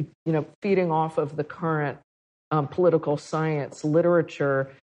feeding off of the current political science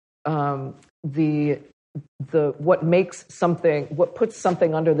literature. What puts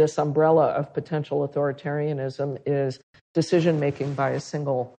something under this umbrella of potential authoritarianism is decision making by a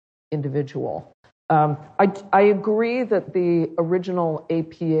single individual. I agree that the original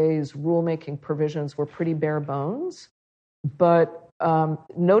APA's rulemaking provisions were pretty bare bones, but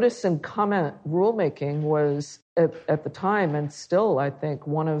notice and comment rulemaking was at the time and still, I think,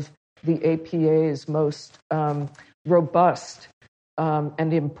 one of the APA's most robust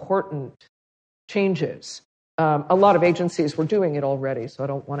and important changes. A lot of agencies were doing it already, so I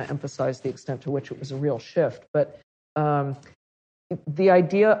don't want to emphasize the extent to which it was a real shift. But the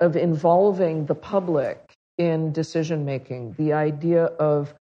idea of involving the public in decision-making, the idea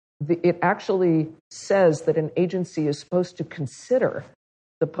of it actually says that an agency is supposed to consider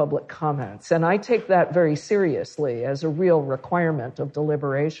the public comments. And I take that very seriously as a real requirement of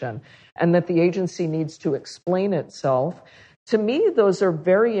deliberation, and that the agency needs to explain itself. To me, those are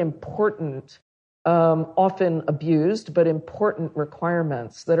very important, often abused, but important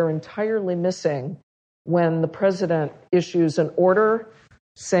requirements that are entirely missing when the president issues an order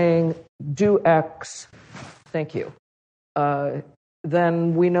saying, do X, thank you.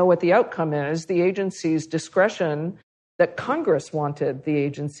 Then we know what the outcome is. The agency's discretion that Congress wanted the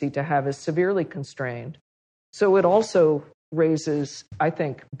agency to have is severely constrained. So it also raises, I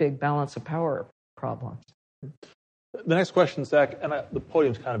think, big balance of power problems. The next question, Zach, and the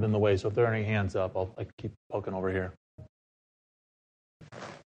podium's kind of in the way, so if there are any hands up, I'll keep poking over here.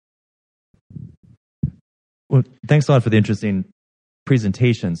 Well, thanks a lot for the interesting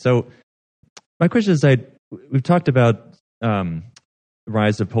presentation. So my question is, we've talked about the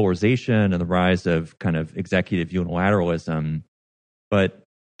rise of polarization and the rise of kind of executive unilateralism, but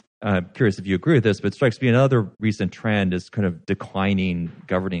I'm curious if you agree with this, but it strikes me another recent trend is kind of declining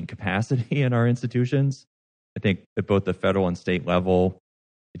governing capacity in our institutions. I think at both the federal and state level,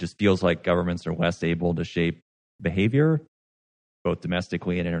 it just feels like governments are less able to shape behavior, both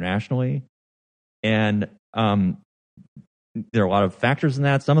domestically and internationally. And there are a lot of factors in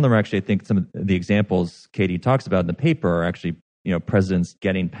that. Some of them are actually, I think, some of the examples Katie talks about in the paper are actually, presidents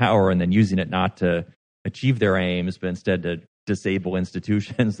getting power and then using it not to achieve their aims, but instead to disable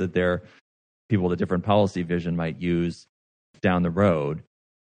institutions that their people with a different policy vision might use down the road.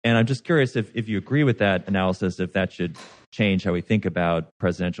 And I'm just curious if you agree with that analysis, if that should change how we think about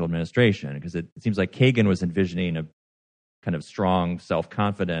presidential administration, because it seems like Kagan was envisioning a kind of strong,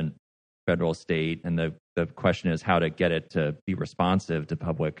 self-confident federal state, and the question is how to get it to be responsive to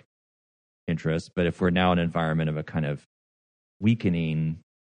public interest. But if we're now in an environment of a kind of weakening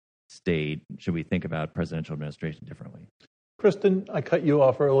state, should we think about presidential administration differently? Kristen, I cut you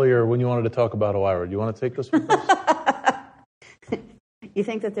off earlier when you wanted to talk about OIRA. Do you want to take this one first? You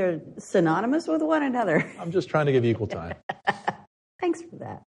think that they're synonymous with one another? I'm just trying to give you equal time. Thanks for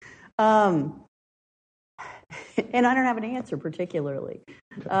that. And I don't have an answer particularly.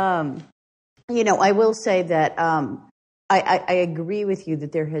 Okay. I will say that I agree with you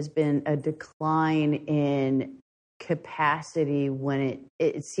that there has been a decline in capacity when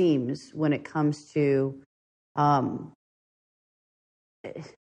it seems when it comes to I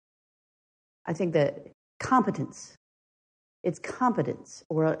think that competence. It's competence,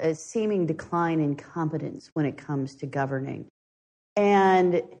 or a seeming decline in competence when it comes to governing.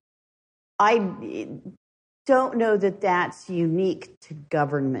 And I don't know that that's unique to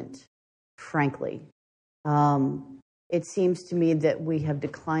government, frankly. It seems to me that we have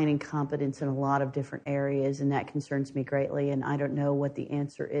declining competence in a lot of different areas, and that concerns me greatly, and I don't know what the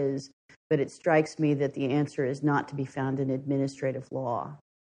answer is, but it strikes me that the answer is not to be found in administrative law.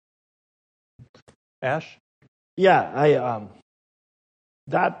 Ash? Yeah,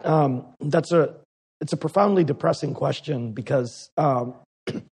 it's a profoundly depressing question because to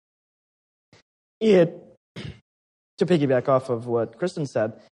piggyback off of what Kristen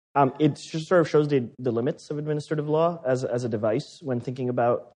said, it sort of shows the limits of administrative law as a device when thinking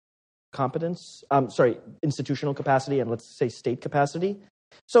about competence. Institutional capacity and let's say state capacity.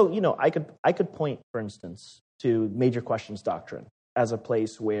 So I could point, for instance, to major questions doctrine as a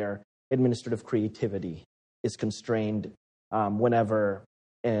place where administrative creativity is constrained whenever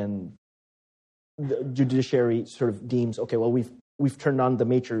and the judiciary sort of deems, okay, well, we've turned on the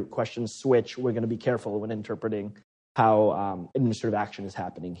major questions switch. We're going to be careful when interpreting how administrative action is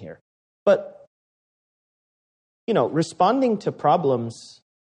happening here. But responding to problems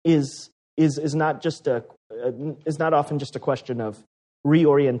is not often just a question of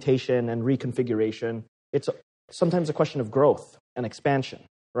reorientation and reconfiguration. It's sometimes a question of growth and expansion.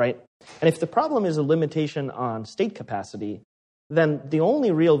 Right? And if the problem is a limitation on state capacity, then the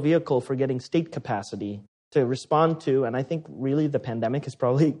only real vehicle for getting state capacity to respond to, and I think really the pandemic is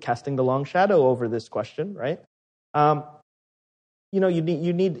probably casting the long shadow over this question, right? You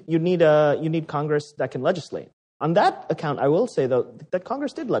need Congress that can legislate. On that account, I will say though that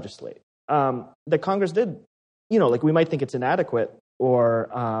Congress did legislate. That Congress did, we might think it's inadequate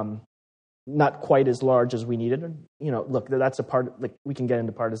or not quite as large as we needed. Look, that's a part, we can get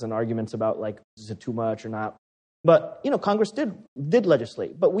into partisan arguments about, is it too much or not? But, Congress did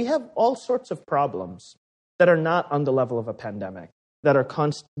legislate. But we have all sorts of problems that are not on the level of a pandemic. that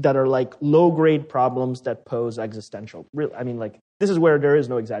are like low-grade problems that pose existential. This is where there is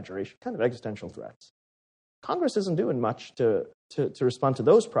no exaggeration, kind of existential threats. Congress isn't doing much to respond to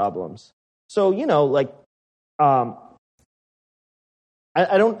those problems. So I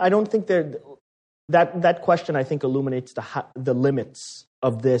don't think that question, I think, illuminates the limits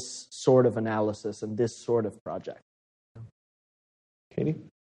of this sort of analysis and this sort of project. Katie?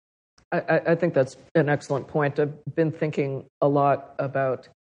 I think that's an excellent point. I've been thinking a lot about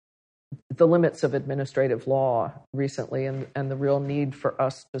the limits of administrative law recently and the real need for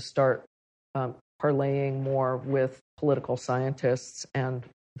us to start parlaying more with political scientists and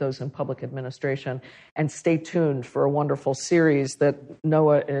those in public administration. And stay tuned for a wonderful series that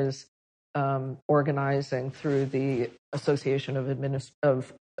NOAA is organizing through the Association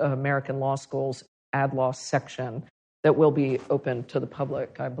of American Law Schools Ad Law section that will be open to the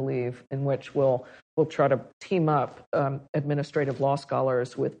public, I believe, in which we'll try to team up administrative law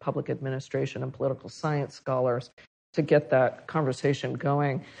scholars with public administration and political science scholars to get that conversation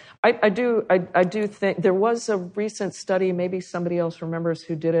going. I do think there was a recent study, maybe somebody else remembers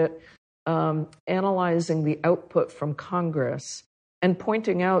who did it, analyzing the output from Congress and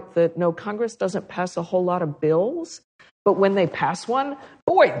pointing out that no, Congress doesn't pass a whole lot of bills, but when they pass one,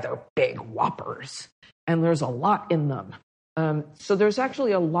 boy, they're big whoppers. And there's a lot in them. So there's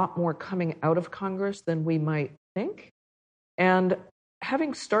actually a lot more coming out of Congress than we might think. And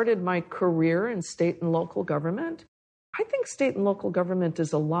having started my career in state and local government, I think state and local government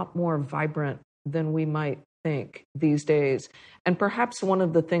is a lot more vibrant than we might think these days. And perhaps one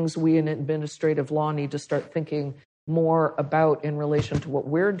of the things we in administrative law need to start thinking more about in relation to what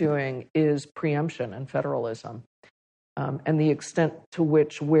we're doing is preemption and federalism. And the extent to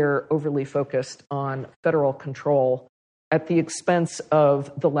which we're overly focused on federal control at the expense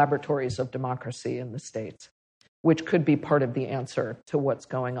of the laboratories of democracy in the states, which could be part of the answer to what's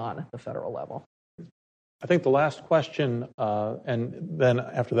going on at the federal level. I think the last question, and then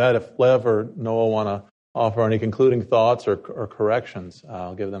after that, if Lev or Noah want to offer any concluding thoughts or corrections,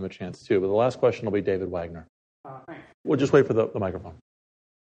 I'll give them a chance too. But the last question will be David Wagner. Thanks. We'll just wait for the microphone.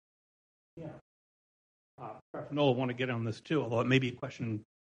 Yeah. Perhaps Noah want to get on this too, although it may be a question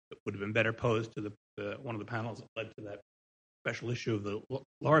that would have been better posed to one of the panels that led to that special issue of the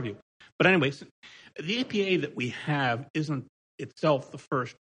law review. But anyways, the APA that we have isn't itself the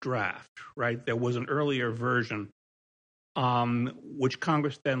first draft, right? There was an earlier version, which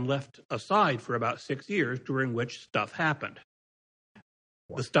Congress then left aside for about 6 years, during which stuff happened.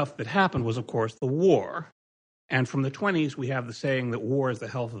 The stuff that happened was, of course, the war. And from the 1920s, we have the saying that war is the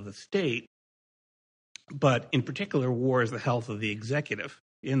health of the state. But in particular, war is the health of the executive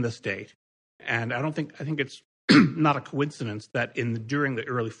in the state. And I think it's not a coincidence that during the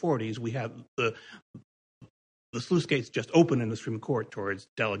early 40s, we had the sluice gates just open in the Supreme Court towards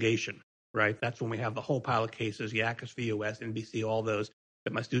delegation, right? That's when we have the whole pile of cases, Yakis, VOS, NBC, all those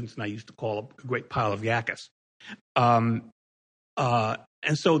that my students and I used to call a great pile of Yakis.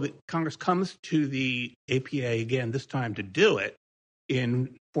 And so the Congress comes to the APA again, this time to do it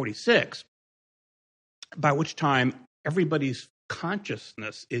in 46, by which time everybody's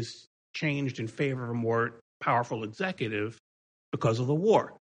consciousness is changed in favor of a more powerful executive because of the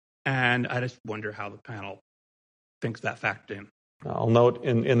war. And I just wonder how the panel thinks that factored in. I'll note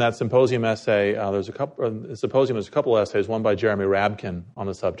in that symposium essay, there's a couple essays, one by Jeremy Rabkin on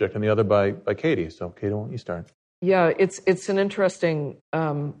the subject and the other by Katie. So Katie, why don't you start? Yeah, it's an interesting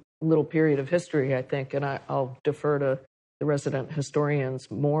little period of history, I think, and I'll defer to the resident historians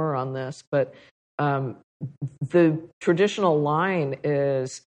more on this. But the traditional line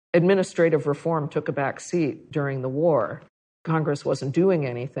is administrative reform took a back seat during the war. Congress wasn't doing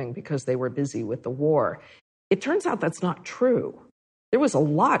anything because they were busy with the war. It turns out that's not true. There was a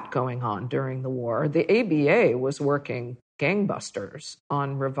lot going on during the war. The ABA was working gangbusters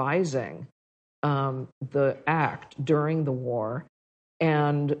on revising the act during the war.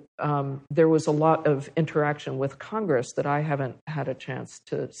 And there was a lot of interaction with Congress that I haven't had a chance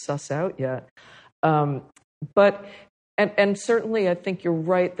to suss out yet. But certainly I think you're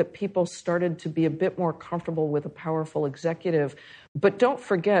right that people started to be a bit more comfortable with a powerful executive. But don't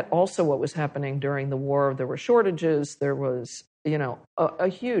forget also what was happening during the war. There were shortages. There was, a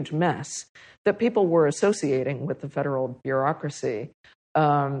huge mess that people were associating with the federal bureaucracy.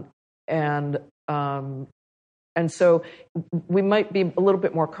 And so we might be a little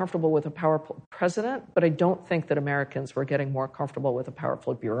bit more comfortable with a powerful president, but I don't think that Americans were getting more comfortable with a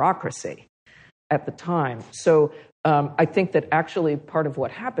powerful bureaucracy at the time. So I think that actually part of what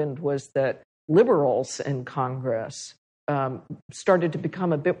happened was that liberals in Congress started to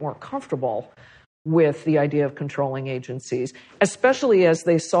become a bit more comfortable with the idea of controlling agencies, especially as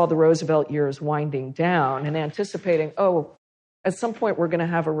they saw the Roosevelt years winding down and anticipating, at some point we're going to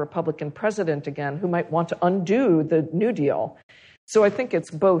have a Republican president again who might want to undo the New Deal. So I think it's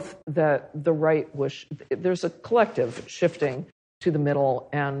both that the right there's a collective shifting to the middle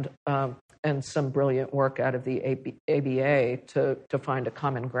and some brilliant work out of the ABA to find a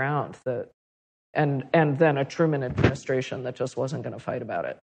common ground and then a Truman administration that just wasn't going to fight about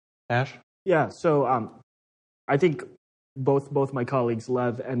it. Ash? Yeah, so I think both my colleagues,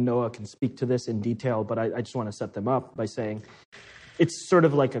 Lev and Noah, can speak to this in detail, but I just want to set them up by saying it's sort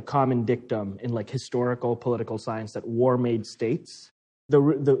of like a common dictum in like historical political science that war made states.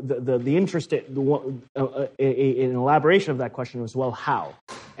 The interest, an elaboration of that question was, well, how?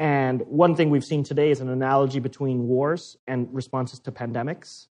 And one thing we've seen today is an analogy between wars and responses to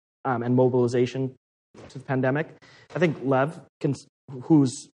pandemics and mobilization to the pandemic. I think Lev,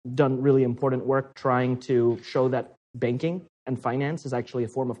 who's done really important work trying to show that banking and finance is actually a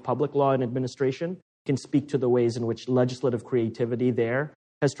form of public law and administration, can speak to the ways in which legislative creativity there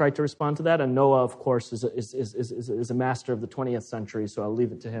has tried to respond to that. And Noah, of course, is a master of the 20th century, so I'll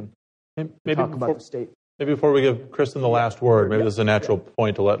leave it to him to talk about the state. Maybe before we give Kristen the last word, maybe this is a natural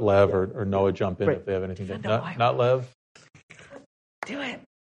point to let Lev or Noah jump in if they have anything to say. Not Lev? Do it.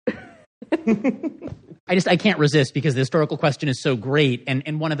 I can't resist because the historical question is so great. And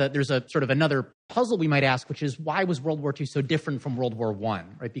there's a sort of another puzzle we might ask, which is why was World War II so different from World War I,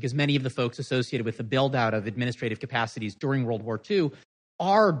 right? Because many of the folks associated with the build out of administrative capacities during World War II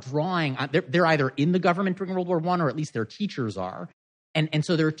are drawing on, they're either in the government during World War I, or at least their teachers are. And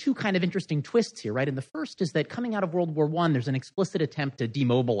so there are two kind of interesting twists here, right? And the first is that coming out of World War I, there's an explicit attempt to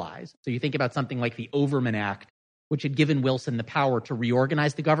demobilize. So you think about something like the Overman Act, which had given Wilson the power to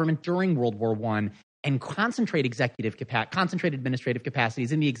reorganize the government during World War I and concentrate administrative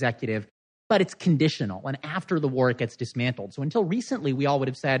capacities in the executive, but it's conditional. And after the war, it gets dismantled. So until recently, we all would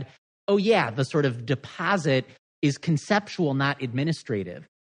have said, oh yeah, the sort of deposit is conceptual, not administrative.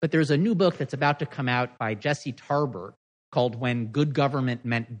 But there's a new book that's about to come out by Jesse Tarbert called When Good Government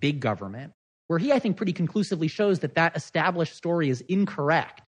Meant Big Government, where he, I think, pretty conclusively shows that established story is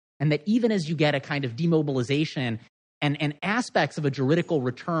incorrect, and that even as you get a kind of demobilization and aspects of a juridical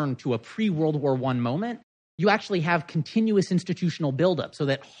return to a pre-World War I moment, you actually have continuous institutional buildup, so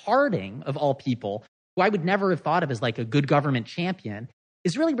that Harding, of all people, who I would never have thought of as like a good government champion,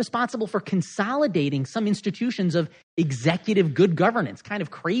 is really responsible for consolidating some institutions of executive good governance. Kind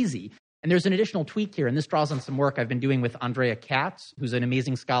of crazy. And there's an additional tweak here, and this draws on some work I've been doing with Andrea Katz, who's an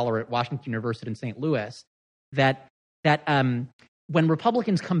amazing scholar at Washington University in St. Louis, that when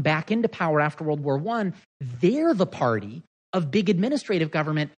Republicans come back into power after World War I, they're the party of big administrative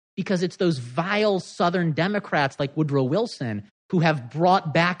government because it's those vile Southern Democrats like Woodrow Wilson who have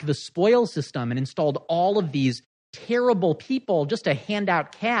brought back the spoils system and installed all of these terrible people just to hand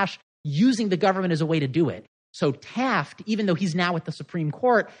out cash using the government as a way to do it. So Taft, even though he's now at the Supreme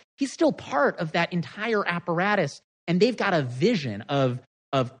Court, he's still part of that entire apparatus, and they've got a vision of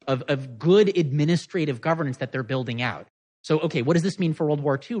good administrative governance that they're building out. So, okay, what does this mean for World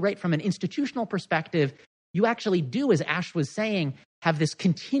War II, right? From an institutional perspective, you actually do, as Ash was saying, have this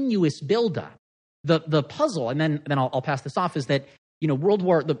continuous buildup. The puzzle, and then I'll pass this off, is that the World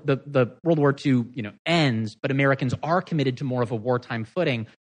War II ends, but Americans are committed to more of a wartime footing.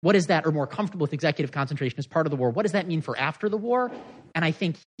 What is that, or more comfortable with executive concentration as part of the war? What does that mean for after the war? And I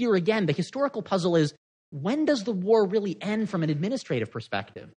think here again, the historical puzzle is, when does the war really end from an administrative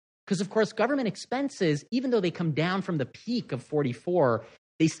perspective? Because, of course, government expenses, even though they come down from the peak of 44,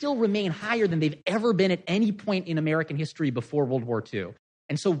 they still remain higher than they've ever been at any point in American history before World War II.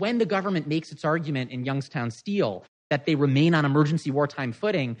 And so when the government makes its argument in Youngstown Steel that they remain on emergency wartime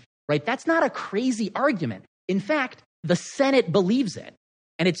footing, right, that's not a crazy argument. In fact, the Senate believes it.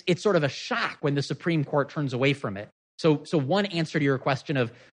 And it's sort of a shock when the Supreme Court turns away from it. So one answer to your question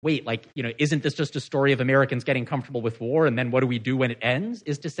of, wait, isn't this just a story of Americans getting comfortable with war, and then what do we do when it ends,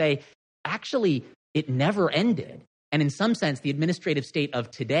 is to say, actually, it never ended. And in some sense, the administrative state of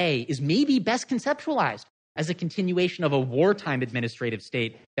today is maybe best conceptualized as a continuation of a wartime administrative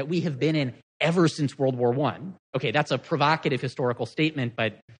state that we have been in ever since World War I. Okay, that's a provocative historical statement,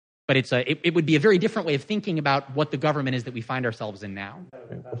 but it would be a very different way of thinking about what the government is that we find ourselves in now.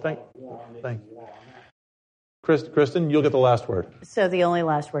 Thanks. Kristen, you'll get the last word. So the only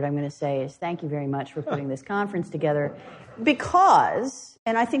last word I'm going to say is thank you very much for putting this conference together, because,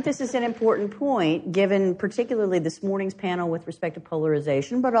 and I think this is an important point, given particularly this morning's panel with respect to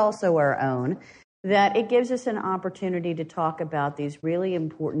polarization, but also our own, that it gives us an opportunity to talk about these really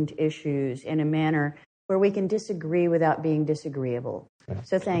important issues in a manner where we can disagree without being disagreeable.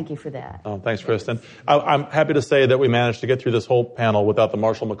 So thank you for that. Oh, thanks, Kristen. I'm happy to say that we managed to get through this whole panel without the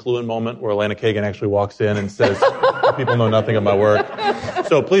Marshall McLuhan moment where Elena Kagan actually walks in and says, people know nothing of my work.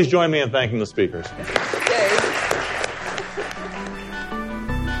 So please join me in thanking the speakers.